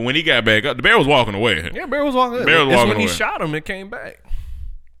 But when he got back up, the bear was walking away. Yeah, bear was walking away. It's when he shot him, it came back.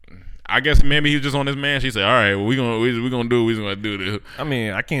 I guess maybe he was just on his man. She said, "All right, well, we gonna do this." I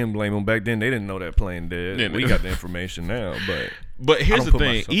mean, I can't blame him. Back then, they didn't know that playing dead. Yeah, we got the information now, but here's the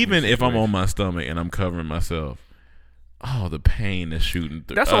thing: even if I'm on my stomach and I'm covering myself, the pain is shooting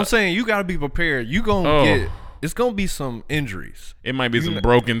through. That's what I'm saying. You got to be prepared. You gonna it's gonna be some injuries. It might be some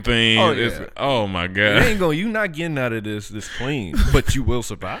broken things. Oh my god! You not getting out of this clean, but you will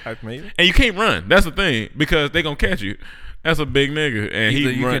survive, maybe. And you can't run. That's the thing, because they gonna catch you. That's a big nigga, and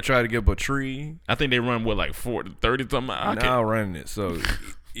you can try to get up a tree. I think they run like 30 something. Now running it, so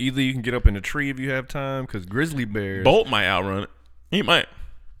either you can get up in a tree if you have time, because grizzly bears. Bolt might outrun it. He might.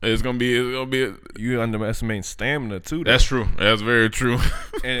 It's gonna be. You underestimate stamina too. That's true. That's very true.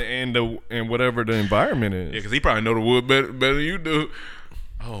 and whatever the environment is. Yeah, because he probably know the wood better than you do.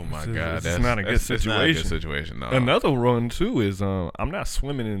 Oh my god, that's not a good situation. It's not a good situation. No. Another one too is I'm not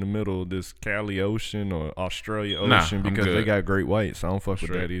swimming in the middle of this Cali Ocean or Australia Ocean because they got great whites. I don't fuck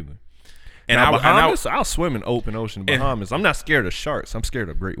with that either. And Bahamas, I'll swim in open ocean Bahamas. I'm not scared of sharks. I'm scared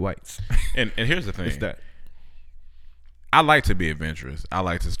of great whites. And here's the thing: it's that I like to be adventurous. I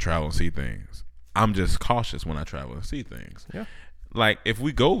like to travel and see things. I'm just cautious when I travel and see things. Yeah. Like if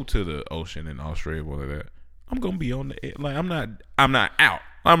we go to the ocean in Australia, or that, I'm gonna be on the like I'm not out.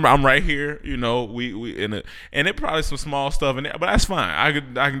 I'm right here, you know. We in it, and it probably some small stuff in there, but that's fine.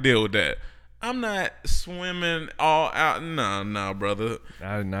 I can deal with that. I'm not swimming all out. No, brother.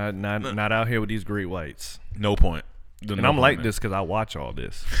 Not out here with these great whites. No point. And I'm like this because I watch all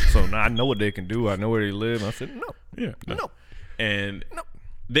this, so now I know what they can do. I know where they live. And I said no. And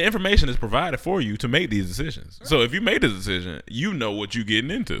the information is provided for you to make these decisions. So if you make the decision, you know what you're getting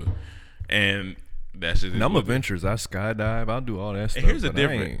into, and. That's just. I'm adventurous. I skydive. I'll do all that stuff. And here's the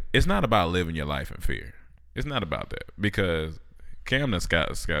difference. It's not about living your life in fear. It's not about that, because Cam done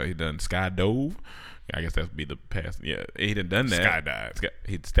he done skydove. I guess that'd be the past. Yeah, he done that. Skydive.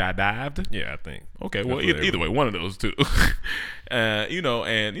 He skydived. Yeah, I think. Okay, well either way, one of those two.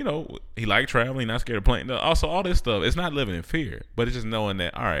 He liked traveling. Not scared of playing. Also, all this stuff. It's not living in fear, but it's just knowing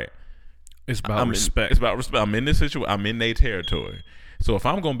that. All right, it's about respect. It's about respect. I'm in this situation. I'm in their territory. So if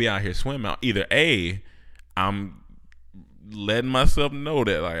I'm gonna be out here swimming out, either A, I'm letting myself know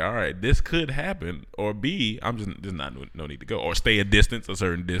that like, all right, this could happen, or B, I'm just not no need to go, or stay a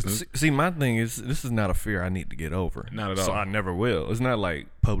certain distance. See, my thing is, this is not a fear I need to get over. Not at all. So I never will. It's not like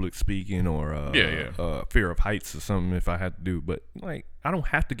public speaking or fear of heights or something if I had to do. But like, I don't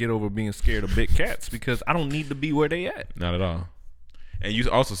have to get over being scared of big cats because I don't need to be where they at. Not at all. And you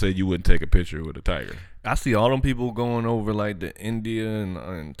also said you wouldn't take a picture with a tiger. I see all them people going over like the India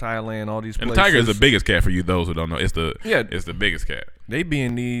and Thailand, all these places. And the tiger is the biggest cat for you, those who don't know. It's the biggest cat. They be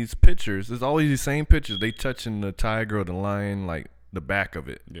in these pictures. There's always these same pictures. They touching the tiger or the lion, like the back of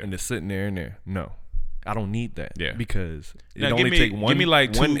it, and they're sitting there and there. No, I don't need that. Yeah, because it only take one. Give me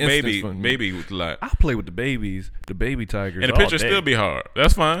like one two baby like. I'll play with the babies, the baby tigers, and the picture still be hard.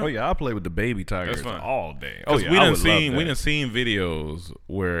 That's fine. Oh yeah, I'll play with the baby tigers all day. Oh yeah, we done seen videos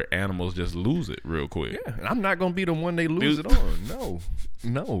where animals just lose it real quick. Yeah, and I'm not gonna be the one they lose it on.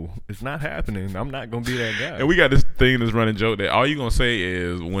 No, it's not happening. I'm not gonna be that guy. And we got this thing, this running joke that all you gonna say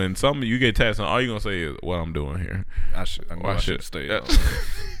is when you get taxed on, all you gonna say is what I'm doing here. I should stay on.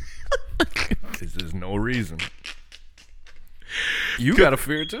 There's no reason. You got a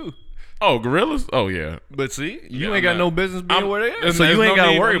fear too. Oh, gorillas? Oh yeah. But see, you ain't got no business being where they are. So you ain't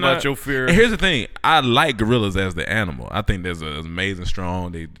got to worry about your fear. And here's the thing: I like gorillas as the animal. I think there's an amazing,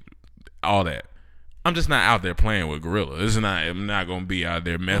 strong. All that. I'm just not out there playing with gorillas. I'm not gonna be out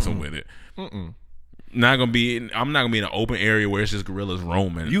there messing with it. I'm not gonna be in an open area where it's just gorillas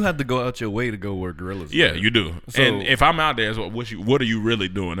roaming. You have to go out your way to go where gorillas. Yeah, you do. So, and if I'm out there, what are you really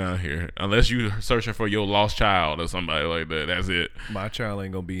doing out here? Unless you searching for your lost child or somebody like that. That's it. My child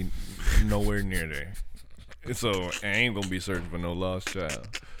ain't gonna be nowhere near there. So I ain't gonna be searching for no lost child.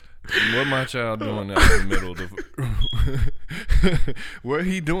 What my child doing out in the middle of the... What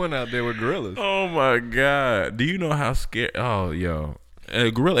he doing out there with gorillas? Oh, my God. Do you know how scared... Oh, yo.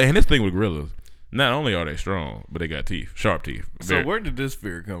 Gorilla, and this thing with gorillas, not only are they strong, but they got teeth, sharp teeth. So where did this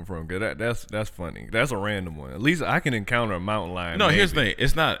fear come from? Cause that's funny. That's a random one. At least I can encounter a mountain lion. No, maybe. Here's the thing.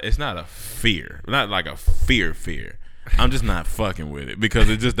 It's not a fear. Not like a fear. I'm just not fucking with it because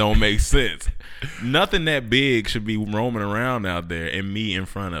it just don't make sense. Nothing that big should be roaming around out there and me in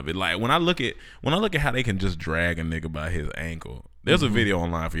front of it. Like when I look at how they can just drag a nigga by his ankle. There's a video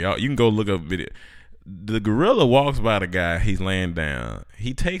online for y'all. You can go look up video. The gorilla walks by the guy. He's laying down.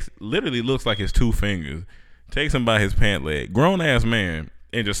 He literally looks like his 2 fingers, takes him by his pant leg, grown ass man,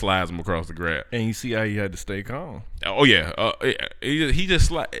 and just slides him across the grass. And you see how he had to stay calm. Oh yeah, he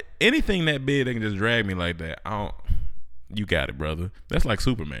just anything that big they can just drag me like that. You got it, brother. That's like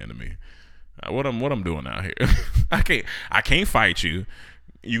Superman to me. What I'm doing out here? I can't fight you.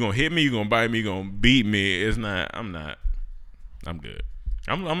 You gonna hit me? You gonna bite me? You gonna beat me? I'm good.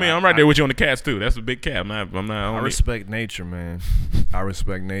 I'm right there with you on the cats too. That's a big cat. I respect nature, man. I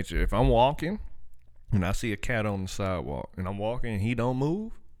respect nature. If I'm walking and I see a cat on the sidewalk and I'm walking and he don't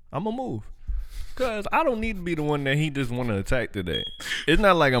move, I'm gonna move. Cause I don't need to be the one that he just want to attack today. It's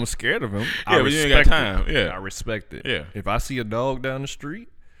not like I'm scared of him. Yeah, but you ain't got time. It. Yeah, I respect it. Yeah. If I see a dog down the street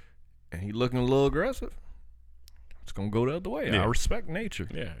and he looking a little aggressive, it's gonna go the other way. Yeah. I respect nature.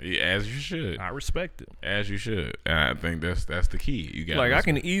 Yeah, as you should. I respect it. As you should. And I think that's the key. You got I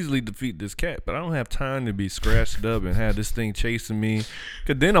can easily defeat this cat, but I don't have time to be scratched up and have this thing chasing me.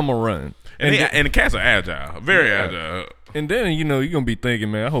 Cause then I'm gonna run. And the cats are agile, very agile. And then you're gonna be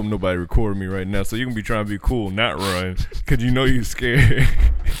thinking, man, I hope nobody recording me right now. So you're gonna be trying to be cool, not run, cause you're scared.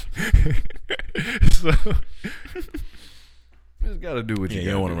 So. You just gotta do what you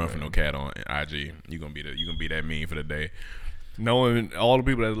don't want to run for no cat on IG. You gonna be that mean for the day. Knowing all the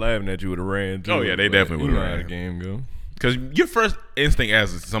people that's laughing at you would have ran too. Oh yeah, they definitely would have ran. How the game go. Because your first instinct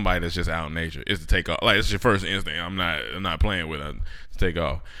as somebody that's just out in nature is to take off. Like it's your first instinct. I'm not playing with it. To take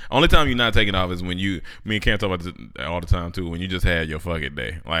off. Only time you're not taking off is when me and Cam talk about this all the time too. When you just had your fucking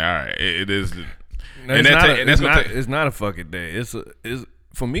day. Like all right, it is. It's not a fucking day. It's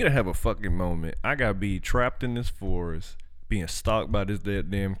for me to have a fucking moment. I gotta be trapped in this forest, being stalked by this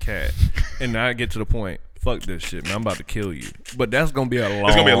damn cat, and I get to the point. Fuck this shit, man. I'm about to kill you. But that's gonna be a long.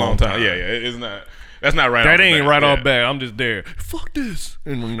 It's gonna be a long time. Yeah. It's not. That's not right. That ain't right off bat. I'm just there. Fuck this.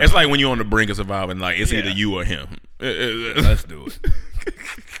 It's like when you're on the brink of surviving. Like it's either you or him. Let's do it.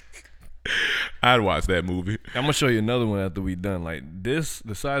 I'd watch that movie. I'm gonna show you another one after we done. Like this,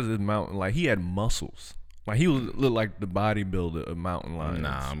 the size of this mountain. Like he had muscles. Like he looked like the bodybuilder of mountain lions.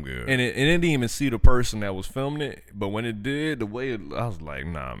 Nah, I'm good. And it didn't even see the person that was filming it. But when it did, the way I was like,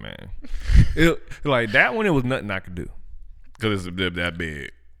 nah, man. Like that one, it was nothing I could do. Cause it's that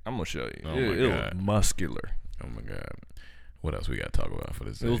big. I'm gonna show you. Oh it was muscular. Oh my God. What else we got to talk about for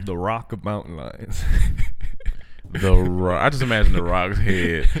this? It was the Rock of mountain lions. The Rock. I just imagine the Rock's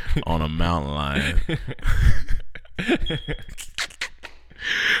head on a mountain lion.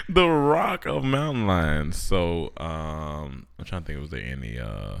 The Rock of mountain lions. So I'm trying to think. Was there any?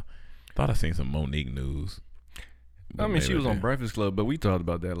 Thought I seen some Monique news. I mean, she was on Breakfast Club, but we talked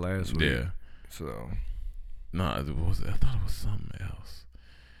about that last week. Yeah. So. No, I thought it was something else.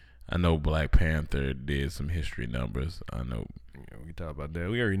 I know Black Panther did some history numbers. I know. Yeah, we talked about that.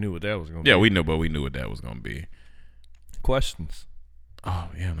 We already knew what that was going to be. Yeah, we know, but we knew what that was going to be. Questions. Oh,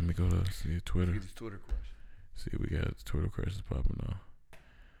 yeah. Let me go to see Twitter. See Twitter questions. See, we got Twitter questions popping up.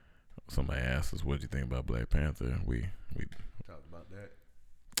 Somebody asked us, what do you think about Black Panther? We talked about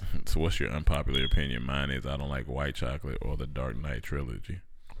that. So what's your unpopular opinion? Mine is I don't like White Chocolate or the Dark Knight trilogy.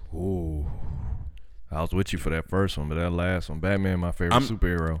 Ooh. I was with you for that first one, but that last one, Batman, my favorite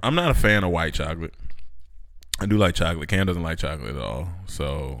superhero. I'm not a fan of White Chocolate. I do like chocolate. Cam doesn't like chocolate at all.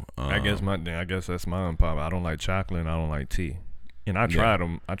 So I guess that's my unpopular. I don't like chocolate and I don't like tea. And I tried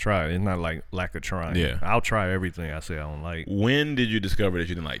them. I tried. It's not like lack of trying. Yeah. I'll try everything I say I don't like. When did you discover that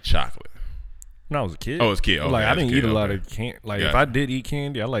you didn't like chocolate? When I was a kid. Oh, as a kid. Okay, like I didn't eat a lot of candy. Like yeah. if I did eat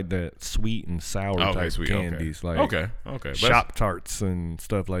candy, I like that sweet and sour type candies. Okay. Like Shop Tarts and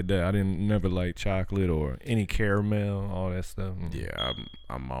stuff like that. I didn't never like chocolate or any caramel, all that stuff. Yeah,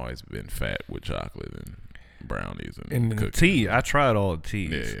 I'm always been fat with chocolate and brownies and cookies. Tea. I tried all the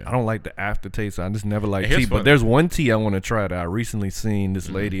teas. Yeah. I don't like the aftertaste. I just never liked tea. But there's one tea I want to try that I recently seen this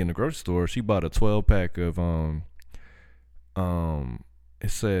lady in the grocery store. She bought a 12-pack of it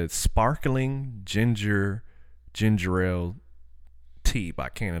said sparkling ginger ale tea by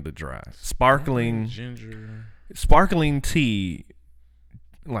Canada Dry. Sparkling tea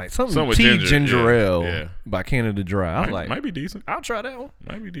like something Some with tea ginger ale yeah. by Canada Dry. I was like, might be decent. I'll try that one.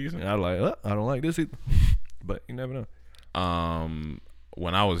 Might be decent. And I was like, I don't like this either. But you never know.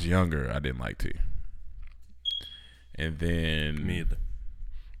 When I was younger, I didn't like tea, and then Me either.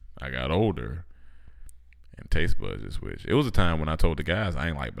 I got older, and taste buds just switched. It was a time when I told the guys I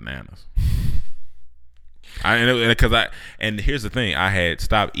ain't like bananas. And here's the thing, I had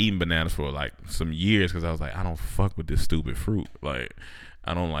stopped eating bananas for like some years because I was like, I don't fuck with this stupid fruit. Like,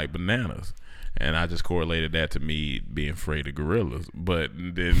 I don't like bananas, and I just correlated that to me being afraid of gorillas. But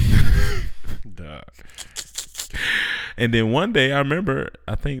then, and then one day I remember,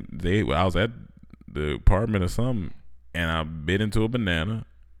 I was at the apartment or something, and I bit into a banana,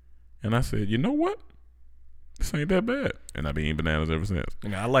 and I said, you know what? This ain't that bad. And I've been eating bananas ever since.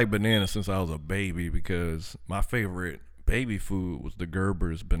 I like bananas since I was a baby because my favorite baby food was the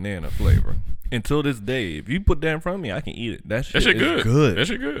Gerber's banana flavor. Until this day, if you put that in front of me, I can eat it. That shit is good. That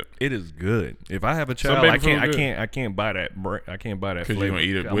shit good. It is good. If I have a child, I can't buy that. I can't buy that flavor. You gonna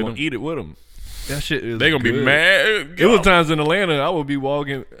eat it I'm with gonna them? eat it with them. That shit is. They gonna good. be mad. It was times in Atlanta I would be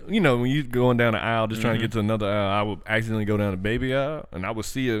walking. You know, when you going down the aisle just trying to get to another aisle, I would accidentally go down the baby aisle, and I would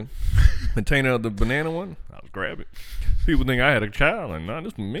see a container of the banana one. I would grab it. People think I had a child, and no,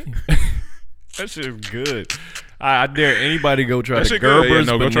 this is me. That shit is good. I dare anybody go try the Gerber's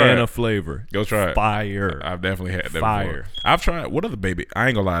banana flavor. Go try it. Fire. I've definitely had that Fire. before. I've tried. What other baby? I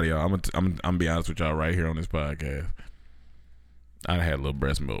ain't gonna lie to y'all. I'm gonna be honest with y'all right here on this podcast. I had a little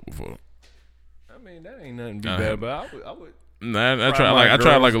breast milk before. I mean, that ain't nothing to be bad about. I would. Nah, I tried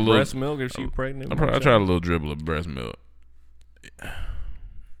like a little breast milk if she pregnant. I tried a little dribble of breast milk.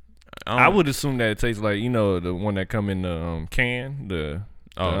 I would assume that it tastes like, you know, the one that come in the can. The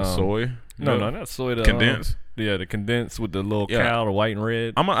soy. No, not soy. The condensed. The condensed with the little cow, the white and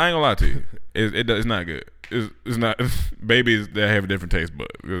red. I ain't gonna lie to you. It's not good. It's not. Babies that have a different taste, but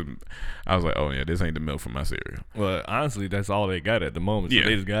I was like, oh yeah, this ain't the milk for my cereal. Well, honestly, that's all they got at the moment. So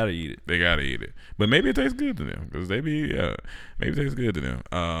they just gotta eat it. They gotta eat it. But maybe it tastes good to them because maybe it tastes good to them.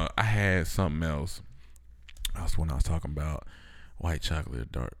 I had something else. That's when I was talking about white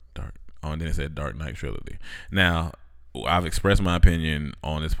chocolate, dark. Oh, and then it said Dark Knight trilogy. Now, I've expressed my opinion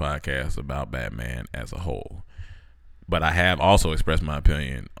on this podcast about Batman as a whole, but I have also expressed my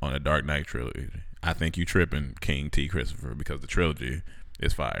opinion on the Dark Knight trilogy. I think you tripping, King T. Christopher, because the trilogy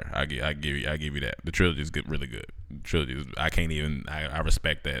is fire. I give you that. The trilogy is good, really good. The trilogy is, I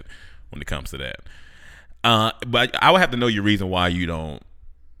respect that when it comes to that. But I would have to know your reason why you don't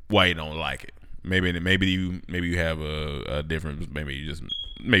like it. Maybe you have a different. Maybe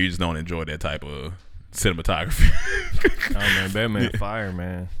you just don't enjoy that type of cinematography. Oh man, Batman fire,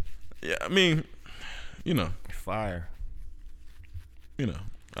 man. Yeah, I mean, you know, fire. You know,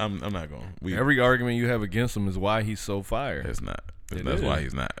 I'm not going. Every argument you have against him is why he's so fire. It's not. That's why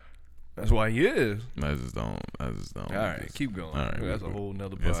he's not. That's why he is. I just don't. All right, keep going. All right, that's a whole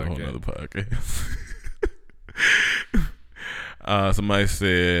nother podcast. That's a whole nother podcast. Somebody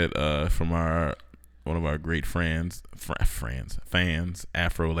said from one of our great fans,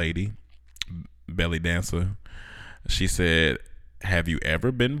 Afro Lady, Belly Dancer. She said, "Have you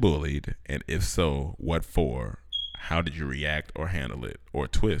ever been bullied? And if so, what for? How did you react or handle it? Or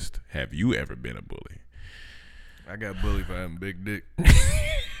twist, have you ever been a bully?" I got bullied for having big dick.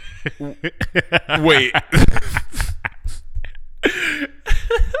 Wait.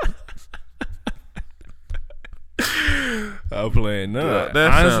 I'm playing none.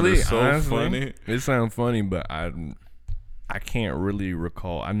 That honestly, so funny. It sounds funny, but I can't really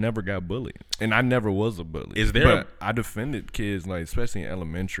recall. I never got bullied, and I never was a bully. But I defended kids, like especially in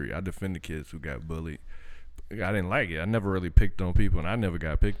elementary. I defended kids who got bullied. I didn't like it. I never really picked on people, and I never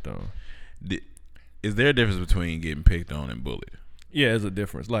got picked on. Is there a difference between getting picked on and bullied? Yeah, there's a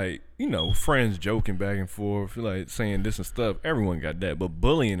difference. Like, you know, friends joking back and forth, like saying this and stuff. Everyone got that, but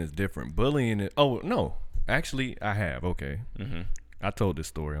bullying is different. Bullying is. Oh no. Actually, I have. Okay. Mm-hmm. I told this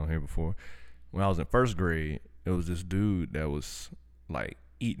story on here before. When I was in first grade, there was this dude that was like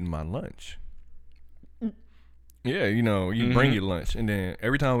eating my lunch. Yeah, you know, you bring your lunch, and then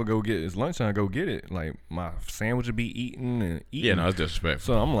every time I would go get his lunch, I go get it. Like my sandwich would be eaten. Yeah, no, it's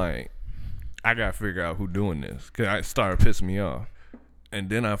disrespectful. So I'm like, I gotta figure out who doing this, because it started pissing me off. And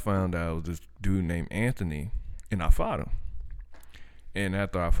then I found out it was this dude named Anthony, and I fought him. And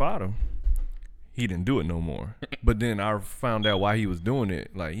after I fought him, he didn't do it no more. But then I found out why he was doing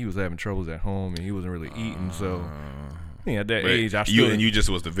it. Like, he was having troubles at home, and he wasn't really eating. So, at that age, you just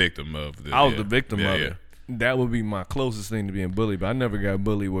was the victim of the. I was the victim of it. That would be my closest thing to being bullied. But I never got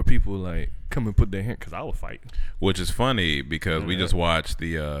bullied where people like come and put their hand, because I was fighting. Which is funny because we just watched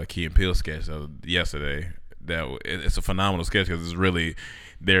the Key and Peele sketch yesterday. It's a phenomenal sketch because it's really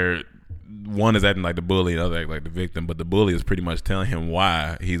one is acting like the bully, the other acting like the victim, but the bully is pretty much telling him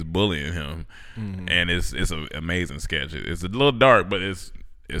why he's bullying him, and it's an amazing sketch. It's a little dark, but it's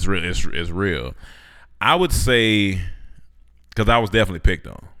real. I would say, because I was definitely picked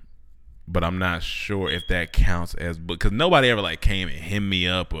on, but I'm not sure if that counts as, because nobody ever like came and hit me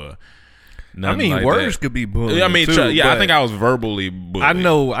up or. I mean, like words that. could be bullying. I mean, too, I think I was verbally bullied. I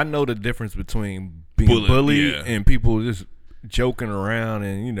know the difference between being bullied and people just joking around,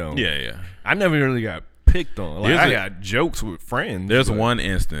 and Yeah. I never really got picked on. Like, I got jokes with friends. There's one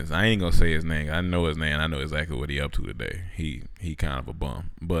instance. I ain't gonna say his name. I know his name. I know exactly what he up to today. He kind of a bum.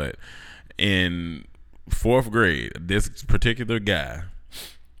 But in 4th grade, this particular guy,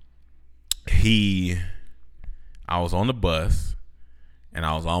 I was on the bus. And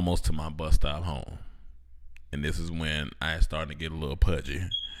I was almost to my bus stop home. And this is when I started to get a little pudgy.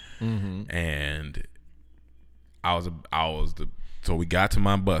 And so we got to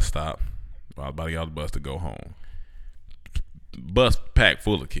my bus stop. I was about to get off the bus to go home. Bus packed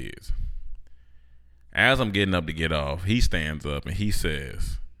full of kids. As I'm getting up to get off, he stands up and he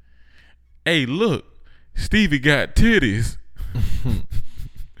says, "Hey, look, Stevie got titties."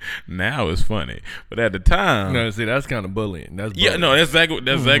 Now it's funny, but at the time, no, see, that's kind of bullying. That's bullying. That's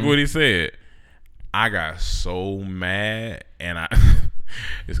exactly what he said. I got so mad, and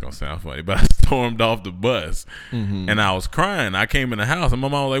it's gonna sound funny, but I stormed off the bus, and I was crying. I came in the house, and my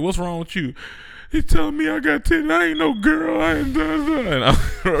mom was like, "What's wrong with you?" He telling me I got titties. I ain't no girl. I ain't done.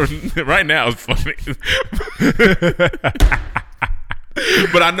 Right now it's funny,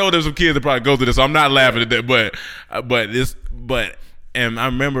 but I know there's some kids that probably go through this, so I'm not laughing at that. And I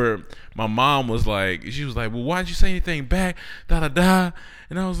remember my mom was like, she was like, "Well, why didn't you say anything back? Da da da."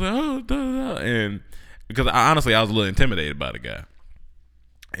 And I was like, "Oh, da da da." And because I was a little intimidated by the guy.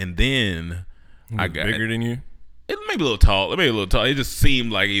 And then I got bigger than you. It maybe a little tall. It just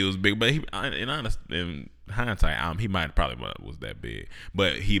seemed like he was big, but in hindsight, he might probably was that big.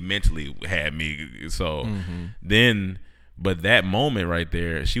 But he mentally had me. So then. But that moment right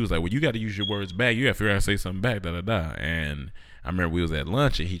there, she was like, "Well, you got to use your words back. You got to figure out how to say something back, da da da." And I remember we was at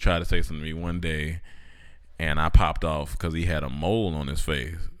lunch, and he tried to say something to me one day, and I popped off because he had a mole on his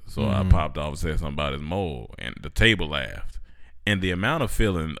face. So I popped off and said something about his mole, and the table laughed. And the amount of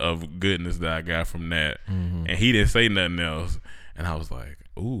feeling of goodness that I got from that, and he didn't say nothing else, and I was like,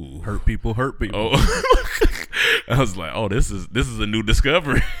 "Ooh, hurt people." Oh. I was like, "Oh, this is a new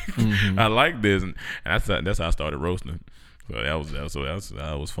discovery." I like this, and that's how I started roasting. So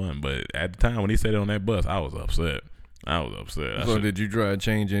that was fun. But at the time when he said it on that bus, I was upset. So did you try to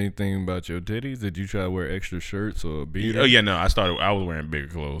change anything about your titties? Did you try to wear extra shirts or beater? Oh yeah, no. I was wearing bigger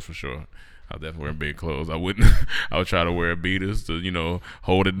clothes for sure. I was definitely wearing big clothes. I would try to wear beaters to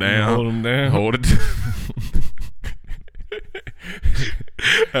hold it down. Hold them down. Hold it.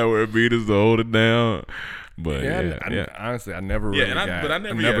 I wear beaters to hold it down. But honestly, I never really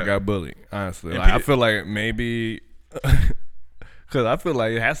got got bullied. Honestly, I feel like maybe. Because I feel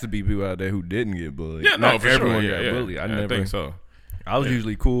like it has to be people out there who didn't get bullied. Yeah, no, not for everyone sure. got bullied. I think so. I was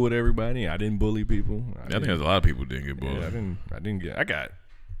usually cool with everybody. I didn't bully people. I think there's a lot of people who didn't get bullied. I got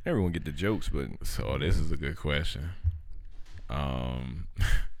everyone get the jokes, but so this is a good question. I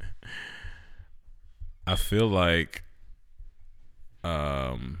feel like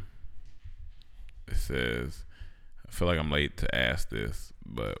it says, I feel like I'm late to ask this,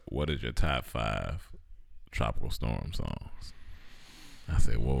 but what is your top 5 tropical storm songs? I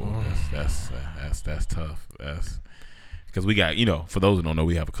said, whoa, that's tough. That's because we got, for those who don't know,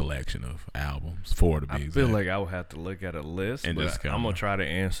 we have a collection of albums, 4 to be exact. I feel like I would have to look at a list, and but I'm gonna try to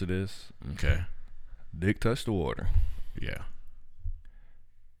answer this. Okay. Dick Touch the Water. Yeah.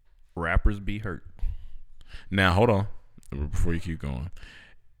 Rappers Be Hurt. Now hold on, before you keep going.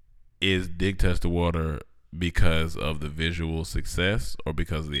 Is Dick Touch the Water because of the visual success or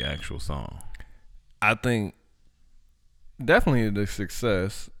because of the actual song? I think definitely the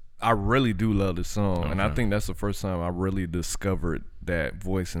success. I really do love the song, and I think that's the first time I really discovered that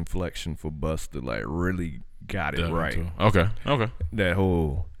voice inflection for Busta. Like, really got it right. Okay. That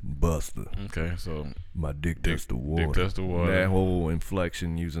whole Busta. Okay, so my dick touched the water. Dick touched the water. That whole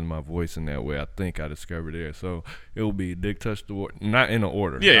inflection using my voice in that way, I think I discovered there. So it'll be Dick Touch the Water, not in an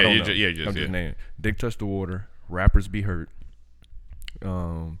order. I'm just naming Dick Touch the Water. Rappers Be Hurt.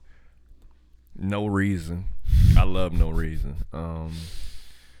 No Reason. I love No Reason.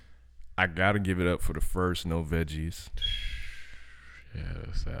 I gotta give it up for the first No Veggies. Yeah,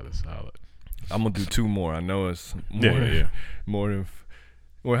 that's solid. I'm gonna do 2 more. I know it's more than.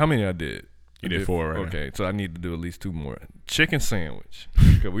 Well, how many I did? You did 4, right? Okay, so I need to do at least 2 more. Chicken Sandwich.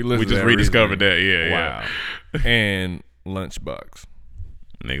 We just rediscovered that. Yeah. Wow. And Lunchbox.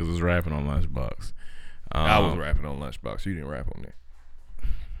 Niggas was rapping on Lunchbox. I was rapping on Lunchbox. You didn't rap on there.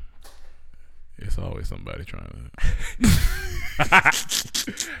 It's always somebody trying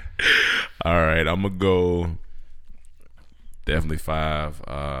to. All right, I'm going to go definitely 5.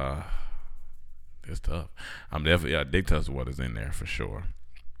 It's tough. I'm definitely, Dick Tussle Water's in there for sure.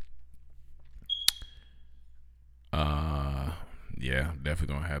 Yeah,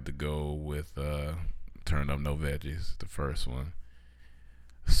 definitely going to have to go with Turn Up No Veggies, the first one.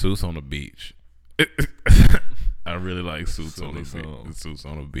 Suits on the Beach. I really like Suits on the Beach. Suits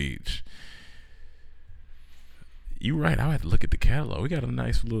on the Beach. You right. I had to look at the catalog. We got a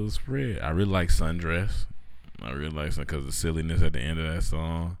nice little spread. I really like Sundress. I really like some because the silliness at the end of that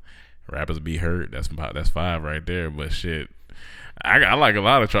song. Rappers Be Hurt. That's 5 right there. But shit, I like a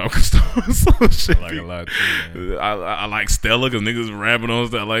lot of Tropical Storm. Shit. I like a lot too, man. I like Stella because niggas rapping on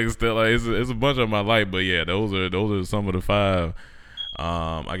stuff. I like Stella. It's a bunch of them I like. But yeah, those are some of the 5.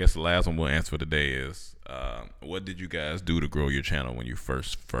 I guess the last one we'll answer for today is what did you guys do to grow your channel when you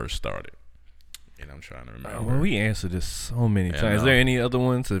first started? And I'm trying to remember. Well, we answered this so many times. Is there any other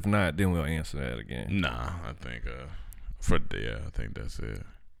ones? If not, then we'll answer that again. Nah, I think I think that's it.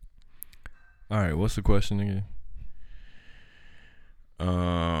 All right, what's the question again?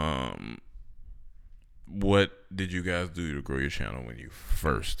 What did you guys do to grow your channel when you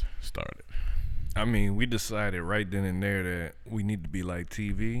first started? I mean, we decided right then and there that we need to be like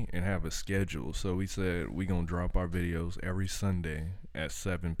TV and have a schedule. So we said we gonna drop our videos every Sunday at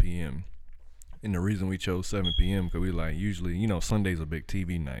 7 p.m. And the reason we chose 7 p.m. because we like usually, you know, Sunday's a big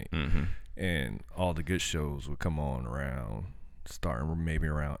TV night, and all the good shows would come on starting maybe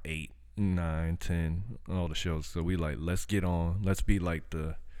around 8, 9, 10, all the shows. So we like, let's get on. Let's be like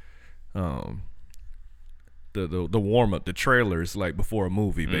the warm up, the trailers like before a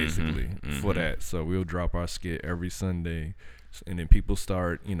movie, basically for that. So we'll drop our skit every Sunday, and then people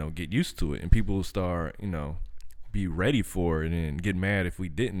start, you know, get used to it, and people start, you know, be ready for it and get mad if we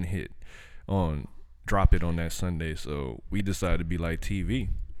didn't drop it on that Sunday. So we decided to be like TV,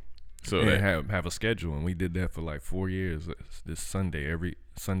 so and have a schedule, and we did that for like 4 years. This Sunday, every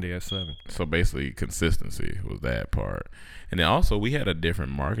Sunday at 7. So basically, consistency was that part, and then also we had a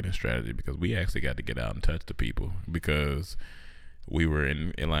different marketing strategy because we actually got to get out and touch the people because we were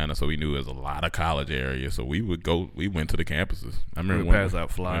in Atlanta, so we knew there was a lot of college areas. So we went to the campuses. I remember we passed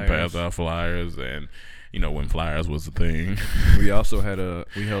out flyers, and you know, when flyers was the thing. We also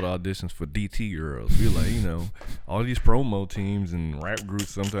we held auditions for DT girls. We were like, you know, all these promo teams and rap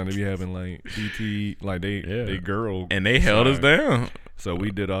groups, sometimes they be having like DT, like they girl. And they held us down. So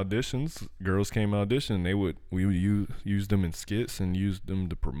we did auditions. Girls came audition. We would use them in skits and use them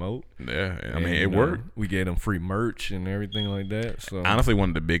to promote. Yeah, I mean, it worked. We gave them free merch and everything like that. So honestly, one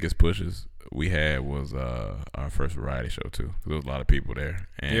of the biggest pushes we had was our first variety show too. There was a lot of people there.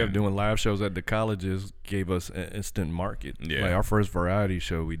 And doing live shows at the colleges gave us an instant market. Yeah, like our first variety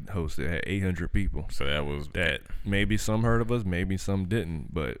show we hosted had 800 people. So that was that. Maybe some heard of us, maybe some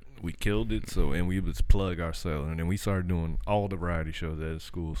didn't, but we killed it. So and we would plug ourselves, and then we started doing all the variety shows at the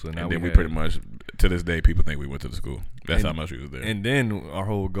school. So now we pretty much to this day people think we went to the school. That's how much we was there. And then our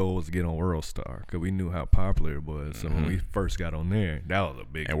whole goal was to get on World Star because we knew how popular it was. So when we first got on there, that was a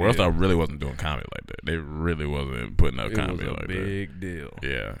big deal. And World Star really wasn't doing comedy like that. They really wasn't putting up comedy like that. It was a big deal.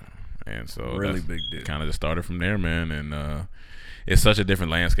 Yeah. And so really big deal. Kind of just started from there, man. And it's such a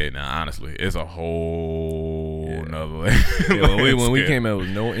different landscape now, honestly. It's a whole nother landscape. When we came out with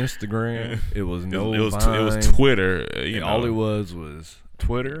no Instagram, it was no Vine. It was Twitter. All it was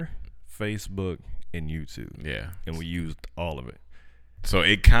Twitter, Facebook, and YouTube. Yeah. And we used all of it. So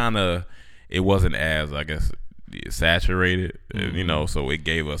it wasn't as, I guess, saturated, you know, so it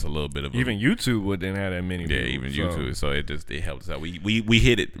gave us a little bit of even YouTube didn't have that many people, even YouTube, so it helped us out. We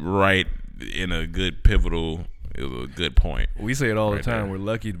hit it right in a good pivotal, it was a good point. We say it all the time, we're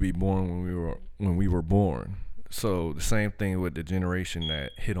lucky to be born when we were born. So the same thing with the generation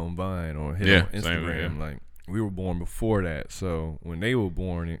that hit on Vine or hit on Instagram, like we were born before that. So when they were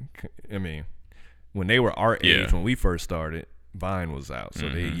born, I mean, when they were our age, when we first started, Vine was out, so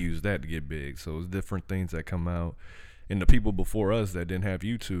they used that to get big. So it's different things that come out, and the people before us that didn't have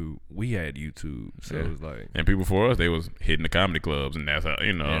YouTube, we had YouTube. So it was like, and people before us, they was hitting the comedy clubs, and that's how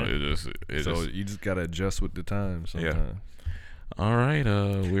you just gotta adjust with the times sometimes. Yeah. All right,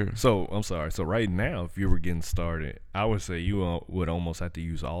 I'm sorry. So right now, if you were getting started, I would say you would almost have to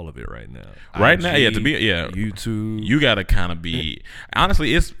use all of it right now. Right now, YouTube. You gotta kind of be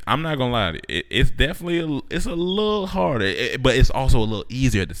honestly. I'm not gonna lie. It's definitely it's a little harder, but it's also a little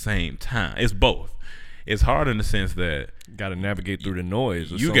easier at the same time. It's both. It's hard in the sense that got to navigate through the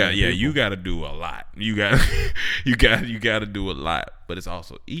noise. You got to do a lot. You got to do a lot. But it's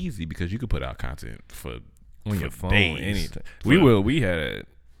also easy because you can put out content for on your phone, days. anything. We didn't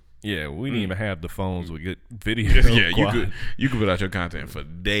even have the phones with good video. you could put out your content for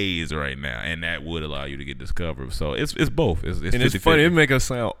days right now, and that would allow you to get discovered. So it's both. It's and it's funny. It make us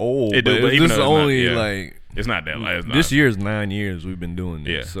sound old. But it's only like it's not that. Like, this year's 9 years we've been doing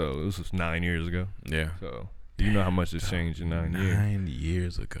this. Yeah. So this was 9 years ago. Yeah. So you know how much it's changed in 9 years. 9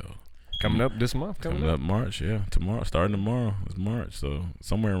 years ago. Coming up this month. Coming up March, yeah. Starting tomorrow is March. So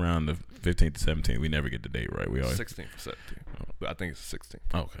somewhere around the 15th to 17th. We never get the date right. We always 16th or 17th. But I think it's the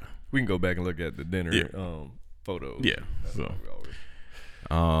 16th. Okay. We can go back and look at the dinner photos. Yeah. So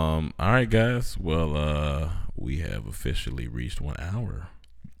all right, guys. Well, we have officially reached 1 hour.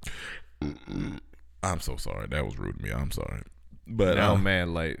 I'm so sorry. That was rude of me. I'm sorry. But now,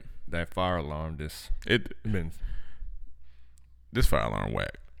 man, like that fire alarm this fire alarm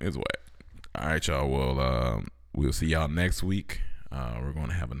whack. It's whack. All right, y'all. Well, we'll see y'all next week. We're going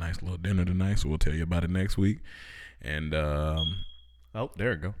to have a nice little dinner tonight, so we'll tell you about it next week. And there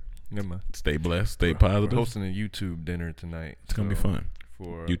we go. Never mind. Stay blessed. Stay positive. We're hosting a YouTube dinner tonight. It's gonna be fun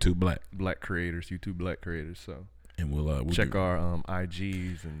for YouTube Black creators. So and we'll check our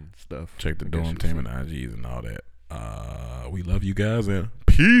IGs and stuff. Check the Dorm Team and IGs and all that. We love you guys and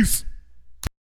peace.